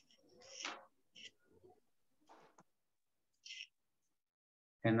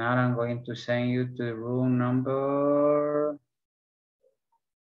 And now I'm going to send you to room number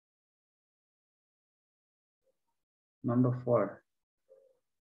 4.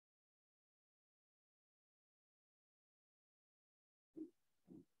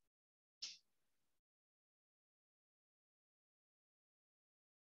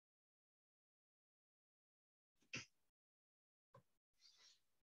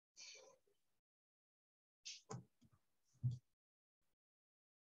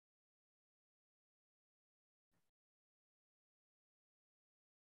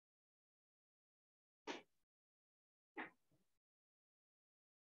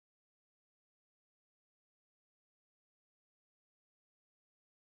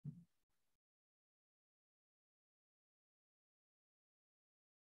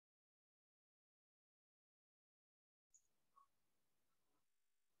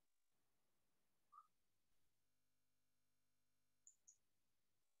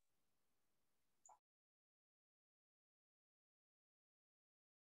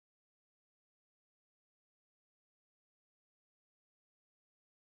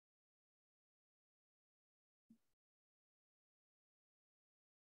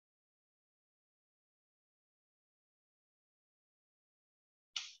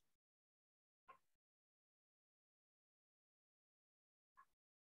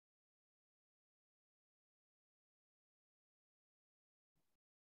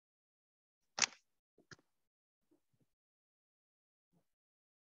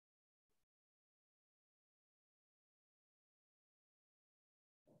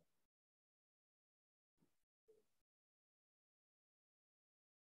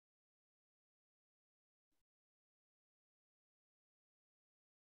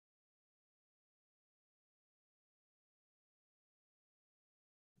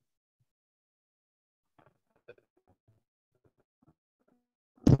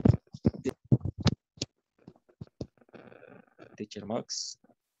 Teacher Max.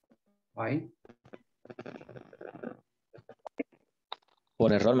 Why?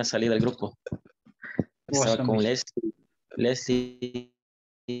 Por error me salí del grupo. Estaba con Leslie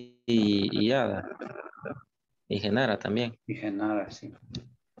y Ada. Y Genara también. Y Genara, sí.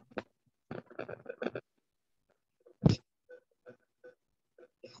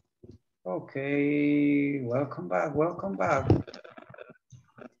 Okay, welcome back, welcome back.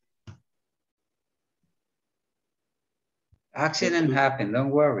 Accident happened,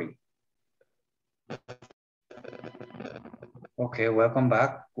 don't worry. Okay, welcome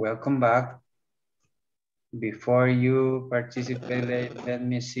back, welcome back. Before you participate, let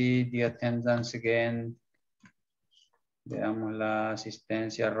me see the attendance again. Veamos la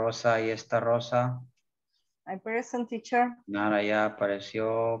asistencia. Rosa, ahí está Rosa. I present, teacher. Nara ya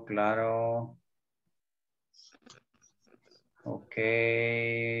apareció, claro. Ok,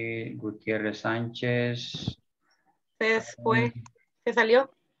 Gutiérrez Sánchez. Se salió.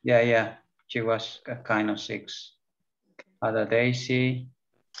 Yeah, she was kind of sick. Ada Daisy,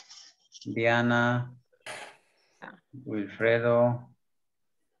 Diana, Wilfredo,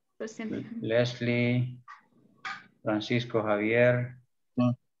 Leslie, Francisco Javier,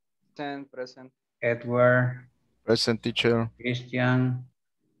 Present. Edward, Present, teacher. Cristian,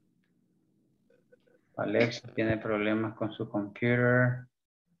 Alex tiene problemas con su computer,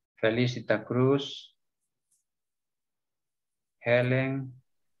 Felicita Cruz, Helen,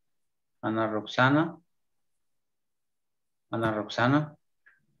 Ana Roxana,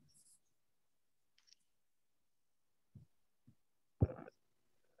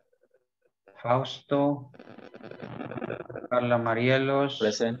 Fausto, Carla Marielos,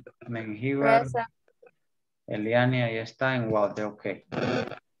 Present. Mengíbar, Eliane, ahí está en Walter, ok.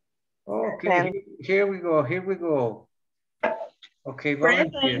 Okay, here we go. Okay,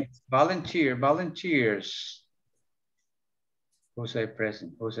 volunteers. Who's a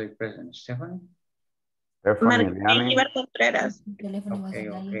present? Stephanie? Mengíbar Contreras.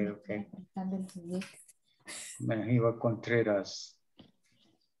 Okay. Mengíbar Contreras.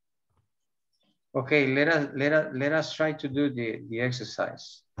 Okay, let us try to do the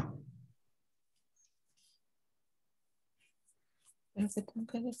exercise.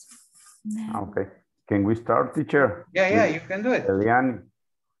 Okay. Can we start, teacher? Yeah, you can do it. Eliani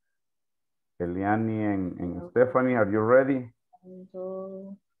and Stephanie, are you ready?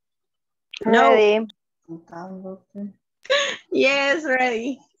 No. Ready. Yes,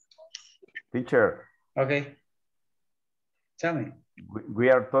 ready. Teacher. Okay. Tell me. We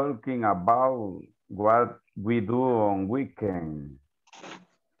are talking about what we do on weekend.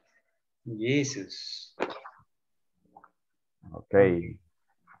 Jesus. Okay.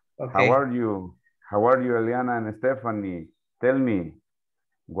 How are you, Eliana and Stephanie? Tell me,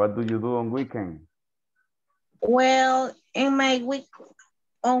 what do you do on weekend? Well, in my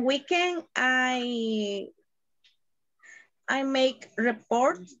on weekend, I make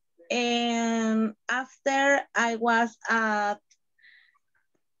reports, and after I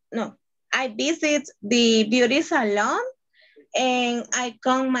visit the beauty salon, and I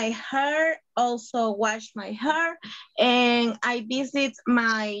comb my hair, also wash my hair, and I visit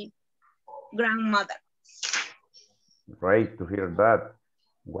my grandmother. Great to hear that.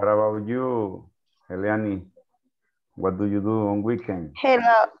 What about you, Eliani? What do you do on weekend?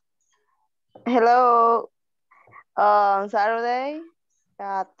 Hello. On Saturday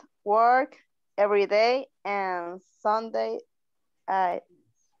at work every day, and Sunday I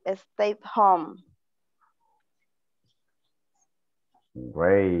stay home.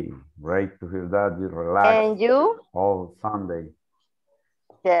 Great to hear that. You relax. And you? All Sunday.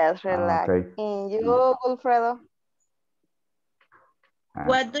 Yes, relax. Okay. And you, Wilfredo?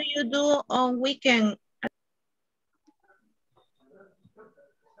 What do you do on weekend?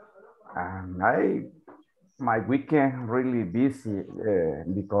 My weekend really busy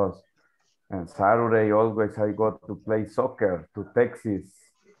because on Saturday always I go to play soccer to Texas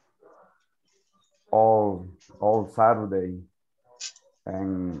all Saturday,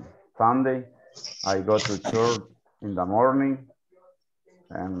 and Sunday I go to church in the morning,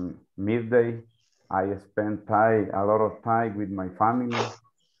 and midday I spend a lot of time with my family,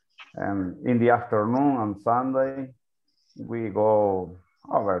 and in the afternoon on Sunday we go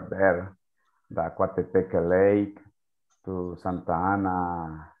over there, the Coatepeque Lake, to Santa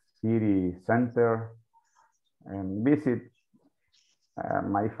Ana City Center, and visit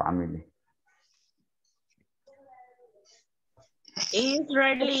my family. It's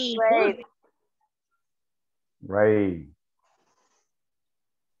really great. Good. Great.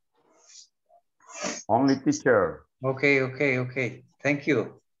 Only teacher. Okay. Thank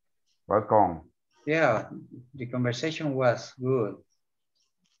you. Welcome. Yeah, the conversation was good.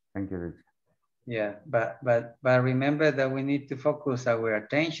 Thank you, teacher. Yeah, but remember that we need to focus our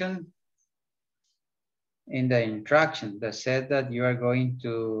attention in the instruction that said that you are going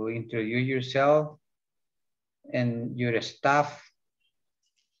to introduce yourself and your staff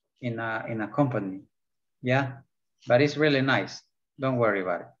in a company. Yeah, but it's really nice. Don't worry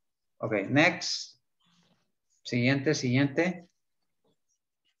about it. Okay, next. Siguiente.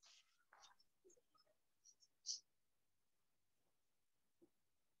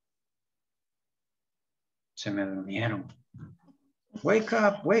 Se me durmieron. Wake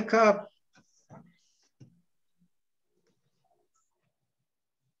up, wake up.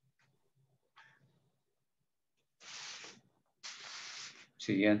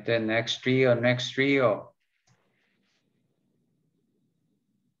 Siguiente, next trio.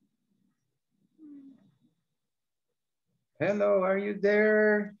 Hello, are you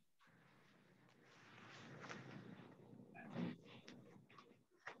there?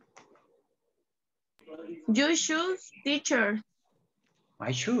 You choose, teacher.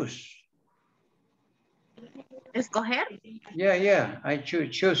 I choose. Escoger. Yeah, I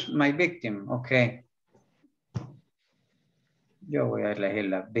choose my victim, okay. Yo voy a elegir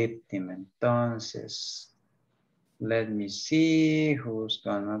la víctima, entonces. Let me see who's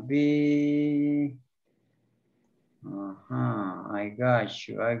gonna be. I got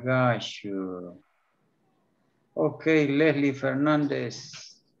you. Okay, Leslie Fernandez.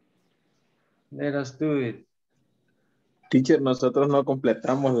 Let us do it. Teacher, nosotros no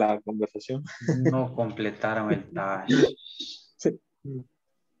completamos la conversación. No completaron el task.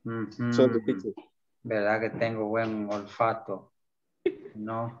 Sorry, teacher. ¿Verdad que tengo buen olfato?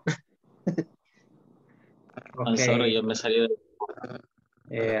 No. I'm sorry, yo me salí de...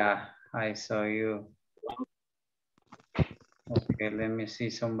 Yeah, I saw you. Okay, let me see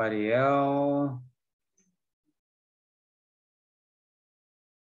somebody else.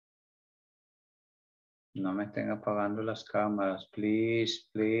 No me estén apagando las cámaras. Please,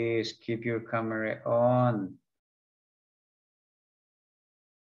 keep your camera on.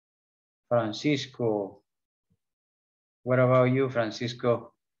 Francisco. What about you,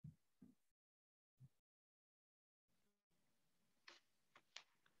 Francisco?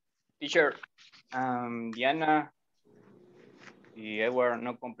 Teacher, Diana y Edward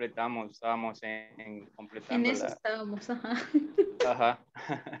no completamos, estábamos completando en eso estábamos, ajá. Ajá.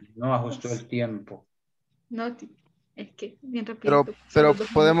 No ajustó el tiempo. No, es que bien rápido. Pero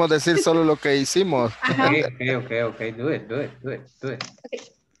podemos decir solo lo que hicimos. Okay. Do it. Okay.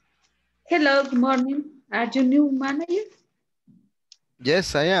 Hello, good morning. Are you new manager?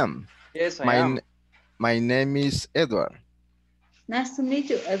 Yes, I am. Yes, I am. My name is Edward. Nice to meet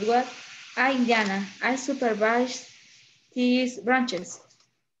you, Edward. I'm Diana. I supervise these branches.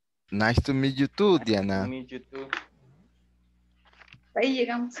 Nice to meet you too, Diana. Nice to meet you too. Ahí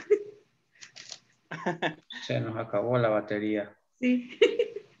llegamos. Se nos acabó la batería. Sí.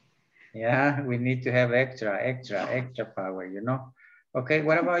 Yeah, we need to have extra power, you know. Okay,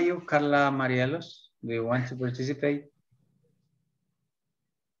 what about you, Carla Marielos? Do you want to participate?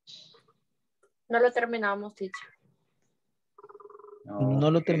 No lo terminamos, teacher. No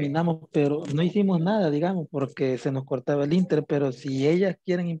lo terminamos, pero no hicimos nada, digamos, porque se nos cortaba el inter, pero si ellas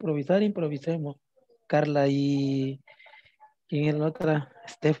quieren improvisar, improvisemos. Carla y... ¿Quién es la otra?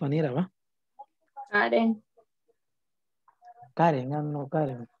 Stephanie, ¿va? Karen.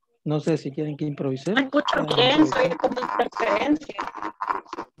 Karen. No sé si quieren que improvisemos. No escucho bien, soy como interferencia.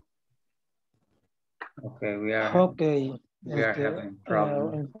 Okay, we are having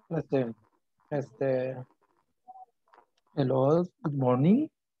problems. Hello, good morning.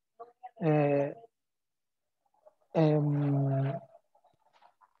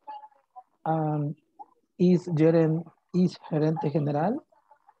 Is gerente general.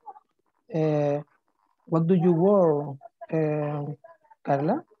 What do you work,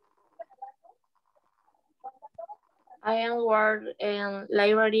 Carla? I am work in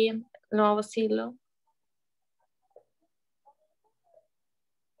library, Nuevo Siglo.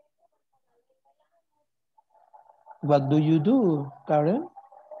 What do you do, Karen?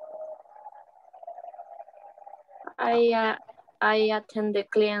 I attend the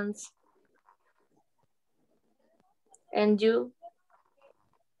clients. And you?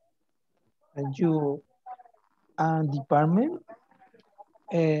 And you department?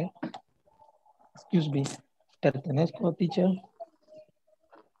 Excuse me. Pertenezco, teacher.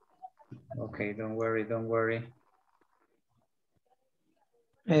 Okay, don't worry.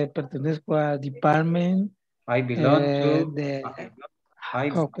 Pertenezco a department. I belong to.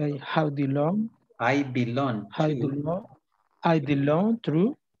 Okay, how belong? I belong to. I belong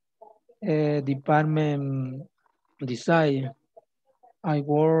to department design. I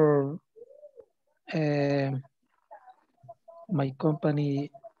work my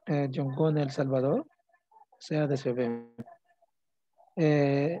company John El Salvador. Sea de CV.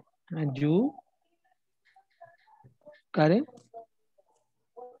 And you, Karen?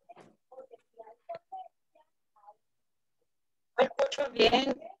 No escucho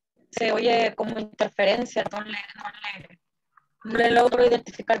bien, se oye como interferencia, no le logro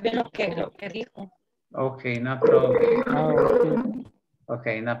identificar bien lo que dijo. Okay, no problem. Okay.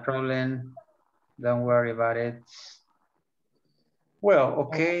 Okay, no problem. Don't worry about it. Well,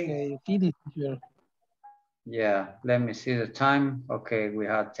 okay. Finish. Yeah, let me see the time. Okay, we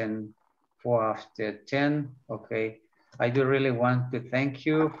have 10:04. Okay, I do really want to thank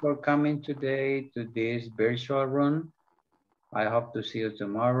you for coming today to this virtual room. I hope to see you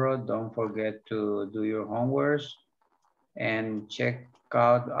tomorrow. Don't forget to do your homework and check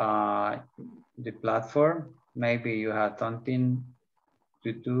out the platform. Maybe you have something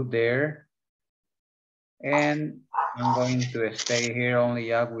to do there. And I'm going to stay here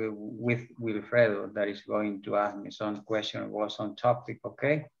only with Wilfredo that is going to ask me some questions or some topic,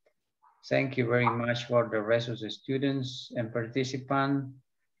 okay? Thank you very much for the rest of the students and participants.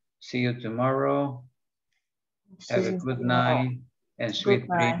 See you tomorrow. Have a good night and sweet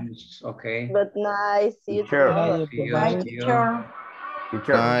dreams, okay? Good night. See you Teacher. tomorrow. See you. Bye, See you. teacher.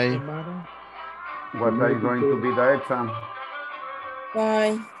 Teacher, Bye. what are going to be the exam?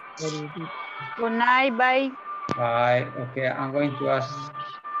 Bye. Good night. Bye. Bye. Okay, I'm going to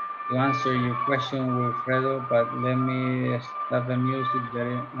answer your question, Wilfredo, but let me stop the music that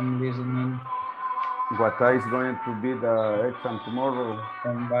I'm listening. What is going to be the exam tomorrow?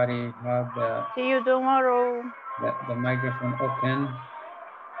 Somebody have See you tomorrow. the microphone open.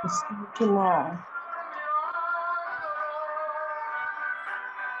 See you tomorrow.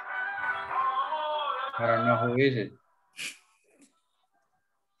 I don't know who is it.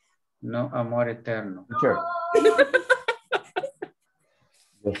 No amor eterno. Teacher.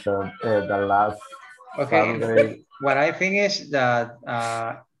 Yes, the last Okay, Saturday. what I think is that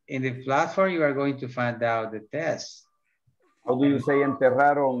in the platform you are going to find out the test. How do you say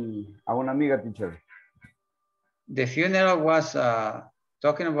enterraron a una amiga, teacher? The funeral was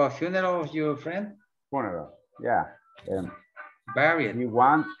talking about funeral of your friend? Funeral, yeah. Buried.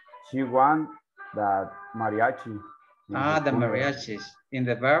 She want that mariachi. The mariachis. In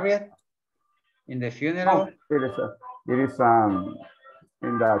the buried? In the funeral? No, it is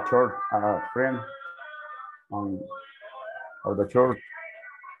in the church, friend of the church.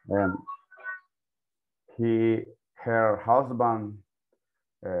 And her husband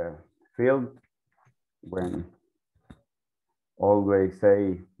filmed when always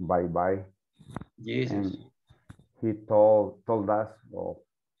say bye-bye. Jesus. And he told us of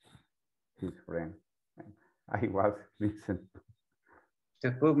his friend. I was listening.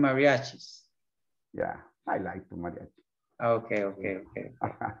 To put mariachis. Yeah, I like to mariachi. Okay.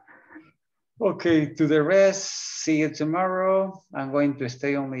 Okay, to the rest, see you tomorrow. I'm going to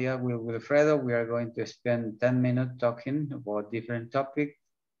stay only up with Wilfredo. We are going to spend 10 minutes talking about different topics.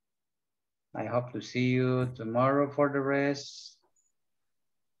 I hope to see you tomorrow for the rest.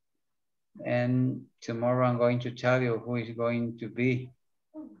 And tomorrow I'm going to tell you who is going to be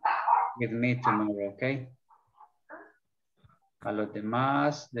with me tomorrow, okay? A los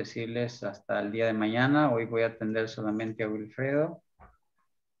demás, decirles hasta el día de mañana. Hoy voy a atender solamente a Wilfredo.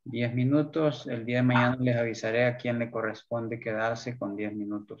 10 minutos. El día de mañana les avisaré a quién le corresponde quedarse con 10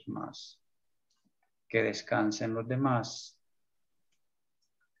 minutos más. Que descansen los demás.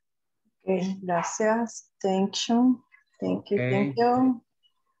 Okay, gracias. Thank you. Thank you.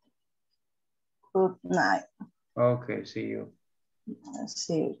 Good night. Okay, see you.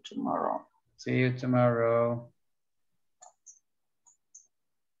 See you tomorrow. See you tomorrow.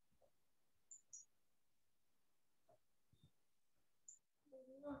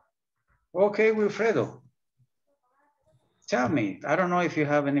 Okay, Wilfredo. Tell me, I don't know if you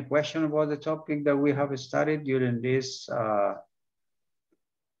have any question about the topic that we have studied during this, the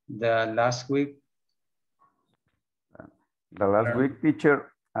last week. The last week,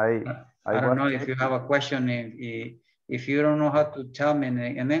 teacher, I don't know if you have a question. If you don't know how to tell me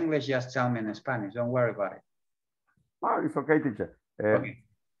in English, just tell me in Spanish. Don't worry about it. Oh, it's okay, teacher. Okay.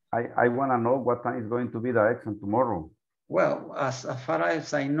 I want to know what time is going to be the exam tomorrow. Well, as far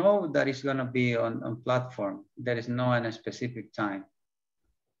as I know, that is going to be on platform. There is no any specific time.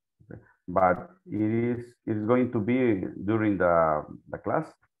 Okay. But it is going to be during the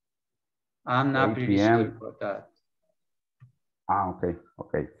class? I'm not pretty sure about that.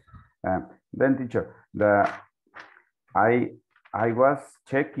 Okay. Then teacher, I was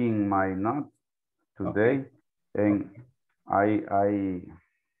checking my notes today, and I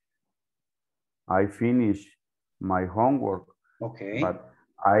finished my homework. Okay. But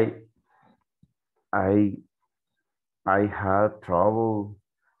I had trouble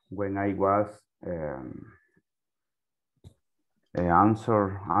when I was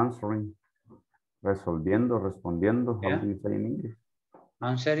answering, respondiendo. Yeah. How do you say in English?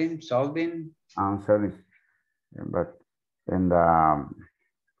 Answering, solving. Answering, but and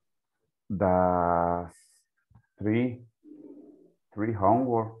the three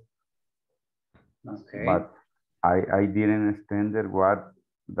homework. Okay. But I didn't understand what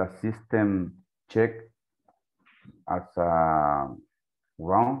the system checked as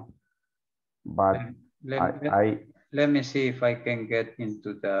wrong. But let me see if I can get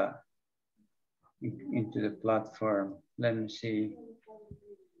into the platform. Let me see.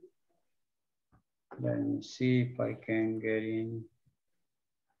 Let me see if I can get in.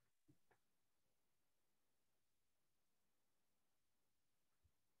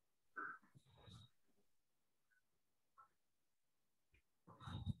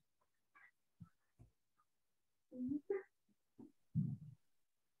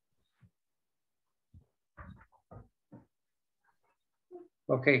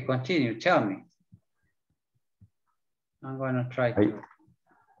 Okay, continue. Tell me. I'm going to try to.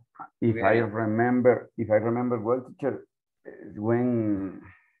 If I remember well, teacher, when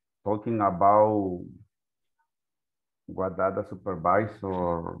talking about what data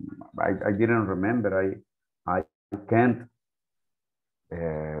supervisor, I didn't remember. I can't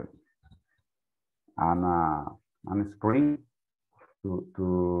on a screen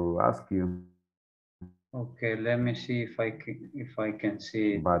to ask you. Okay, let me see if I can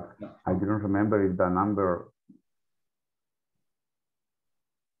see it. But I didn't remember if the number.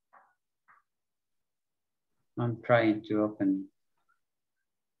 I'm trying to open.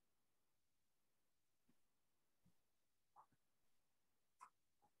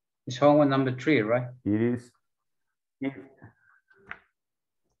 It's homework number 3, right? It is.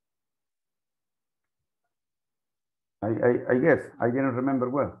 I guess I didn't remember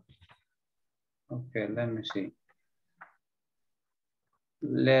well. Okay, let me see.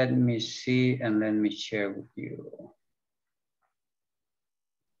 Let me see and let me share with you.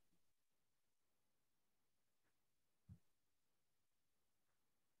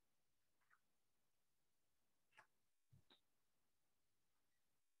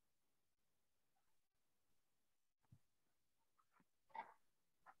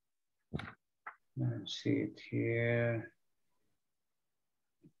 Let's see it here.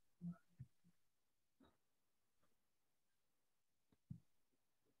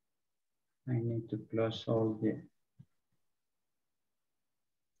 I need to close all the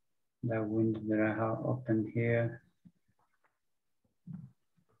window that I have opened here.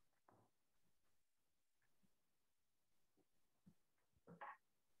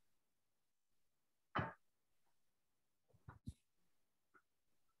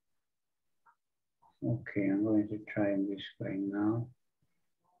 Okay, I'm going to try this way now.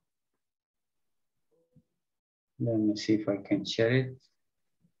 Let me see if I can share it.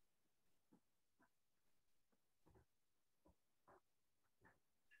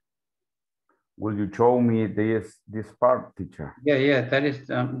 Will you show me this part, teacher? Yeah, that is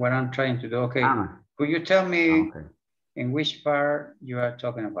what I'm trying to do. Okay, could you tell me in which part you are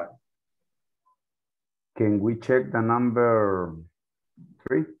talking about? Can we check the number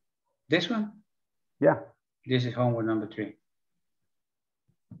 3? This one? Yeah. This is homework number 3.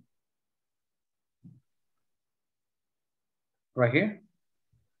 Right here?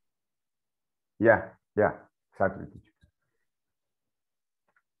 Yeah, exactly.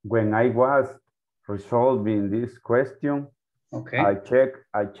 When I was resolving this question, okay, I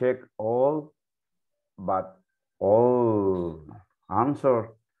check all, but all answer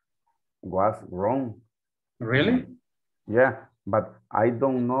was wrong. Really? Yeah, but I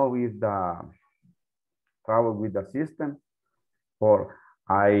don't know if the trouble with the system or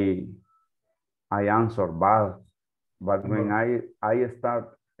I answer bad. But when I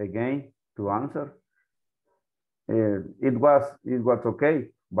start again to answer, it was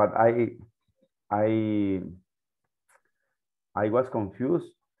okay. But I was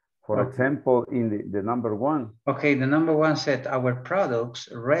confused. For example, in the number 1. Okay, the number 1 said our products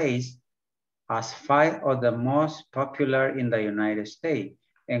raised as 5 of the most popular in the United States.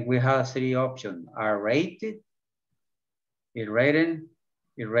 And we have 3 options: are rated, rated.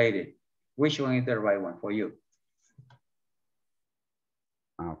 Which one is the right one for you?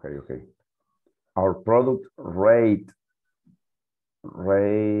 Okay. Our product rate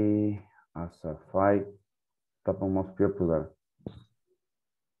as a 5 top most popular.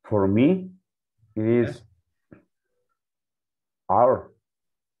 For me, it is R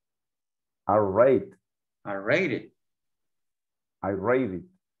rate. I rate it. I rate it.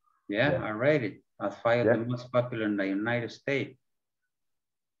 Yeah, I rate it as far as the most popular in the United States.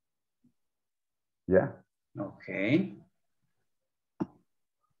 Yeah. Okay.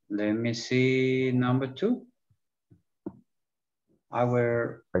 Let me see number 2.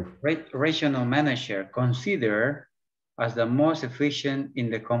 Our regional manager considered as the most efficient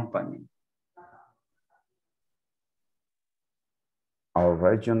in the company. Our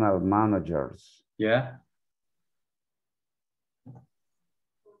regional managers. Yeah.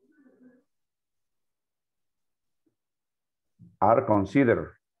 Are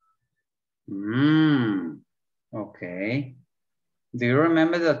considered. Okay. Do you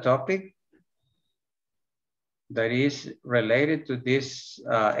remember the topic that is related to this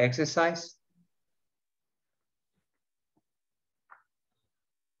exercise?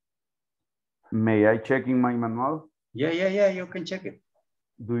 May I check in my manual? Yeah, you can check it.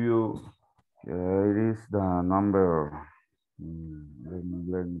 Do you, it is the number,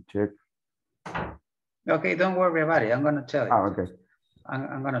 let me check. Okay, don't worry about it. I'm going to tell you. Okay.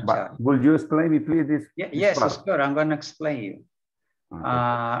 I'm going to tell you. Will you explain me, please, this? Yes, part? it's good. I'm going to explain you.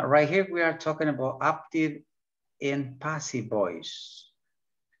 Okay. Right here, we are talking about active and passive voice.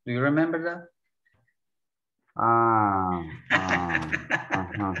 Do you remember that?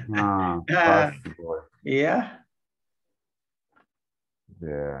 Passive voice. Yeah.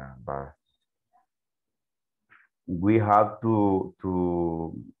 Yeah, but we have to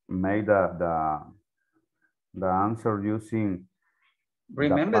make the answer using.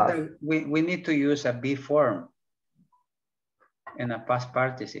 Remember that we need to use a be form and a past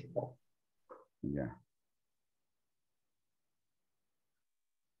participle. Yeah.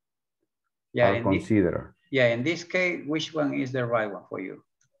 Yeah. Consider. In this case, which one is the right one for you?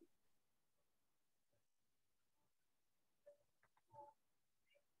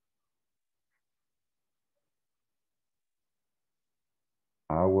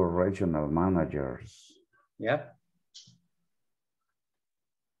 Our regional managers. Yep.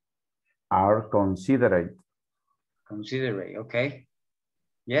 Are considerate. Considerate, okay.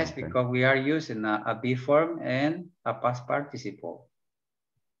 Yes, okay. Because we are using a be form and a past participle.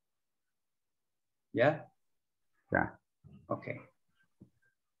 Yeah? Yeah. Okay.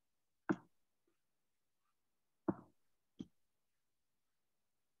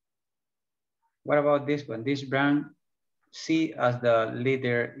 What about this one? This brand see as the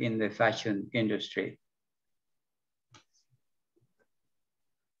leader in the fashion industry.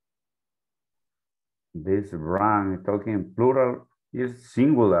 This brand, talking plural, is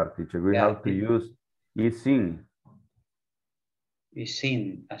singular, teacher. We have to use is seen. Is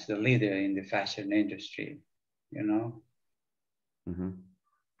seen as the leader in the fashion industry, you know? Mm-hmm.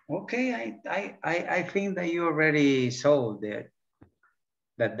 Okay, I think that you already solved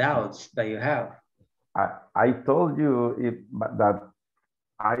the doubts that you have. I told you that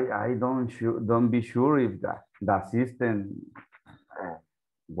I don't be sure if the system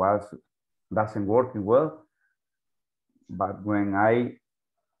doesn't working well, but when I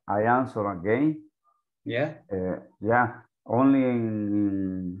answer again, only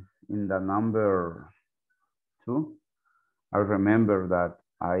in the number 2, I remember that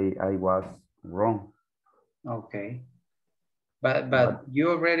I was wrong. Okay. But you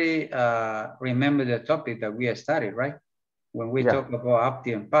already remember the topic that we studied, right? When we talk about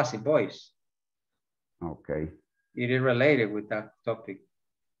active and passive voice. Okay. It is related with that topic.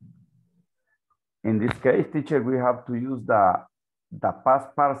 In this case, teacher, we have to use the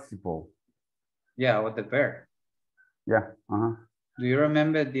past participle. Yeah, or the verb. Yeah. Do you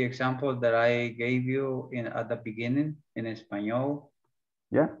remember the example that I gave you at the beginning in español?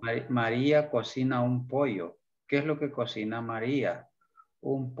 Yeah. María cocina un pollo. ¿Qué es lo que cocina María?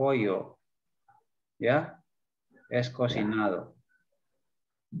 Un pollo. ¿Ya? Es cocinado.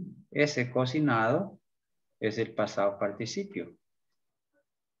 Ese cocinado es el pasado participio.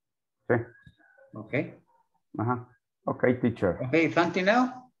 Sí. Okay. Okay, teacher. Okay, something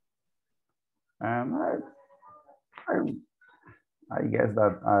else? I guess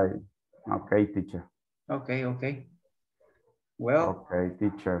that okay, teacher. Okay. Well, okay,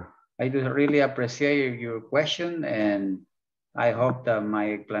 teacher. I do really appreciate your question, and I hope that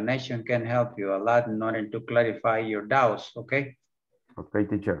my explanation can help you a lot in order to clarify your doubts, okay? Okay,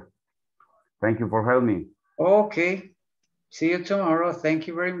 teacher. Thank you for helping me. Okay. See you tomorrow. Thank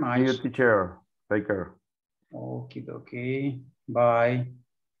you very much. See you, teacher. Take care. Okay. Bye.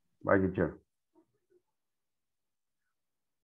 Bye, teacher.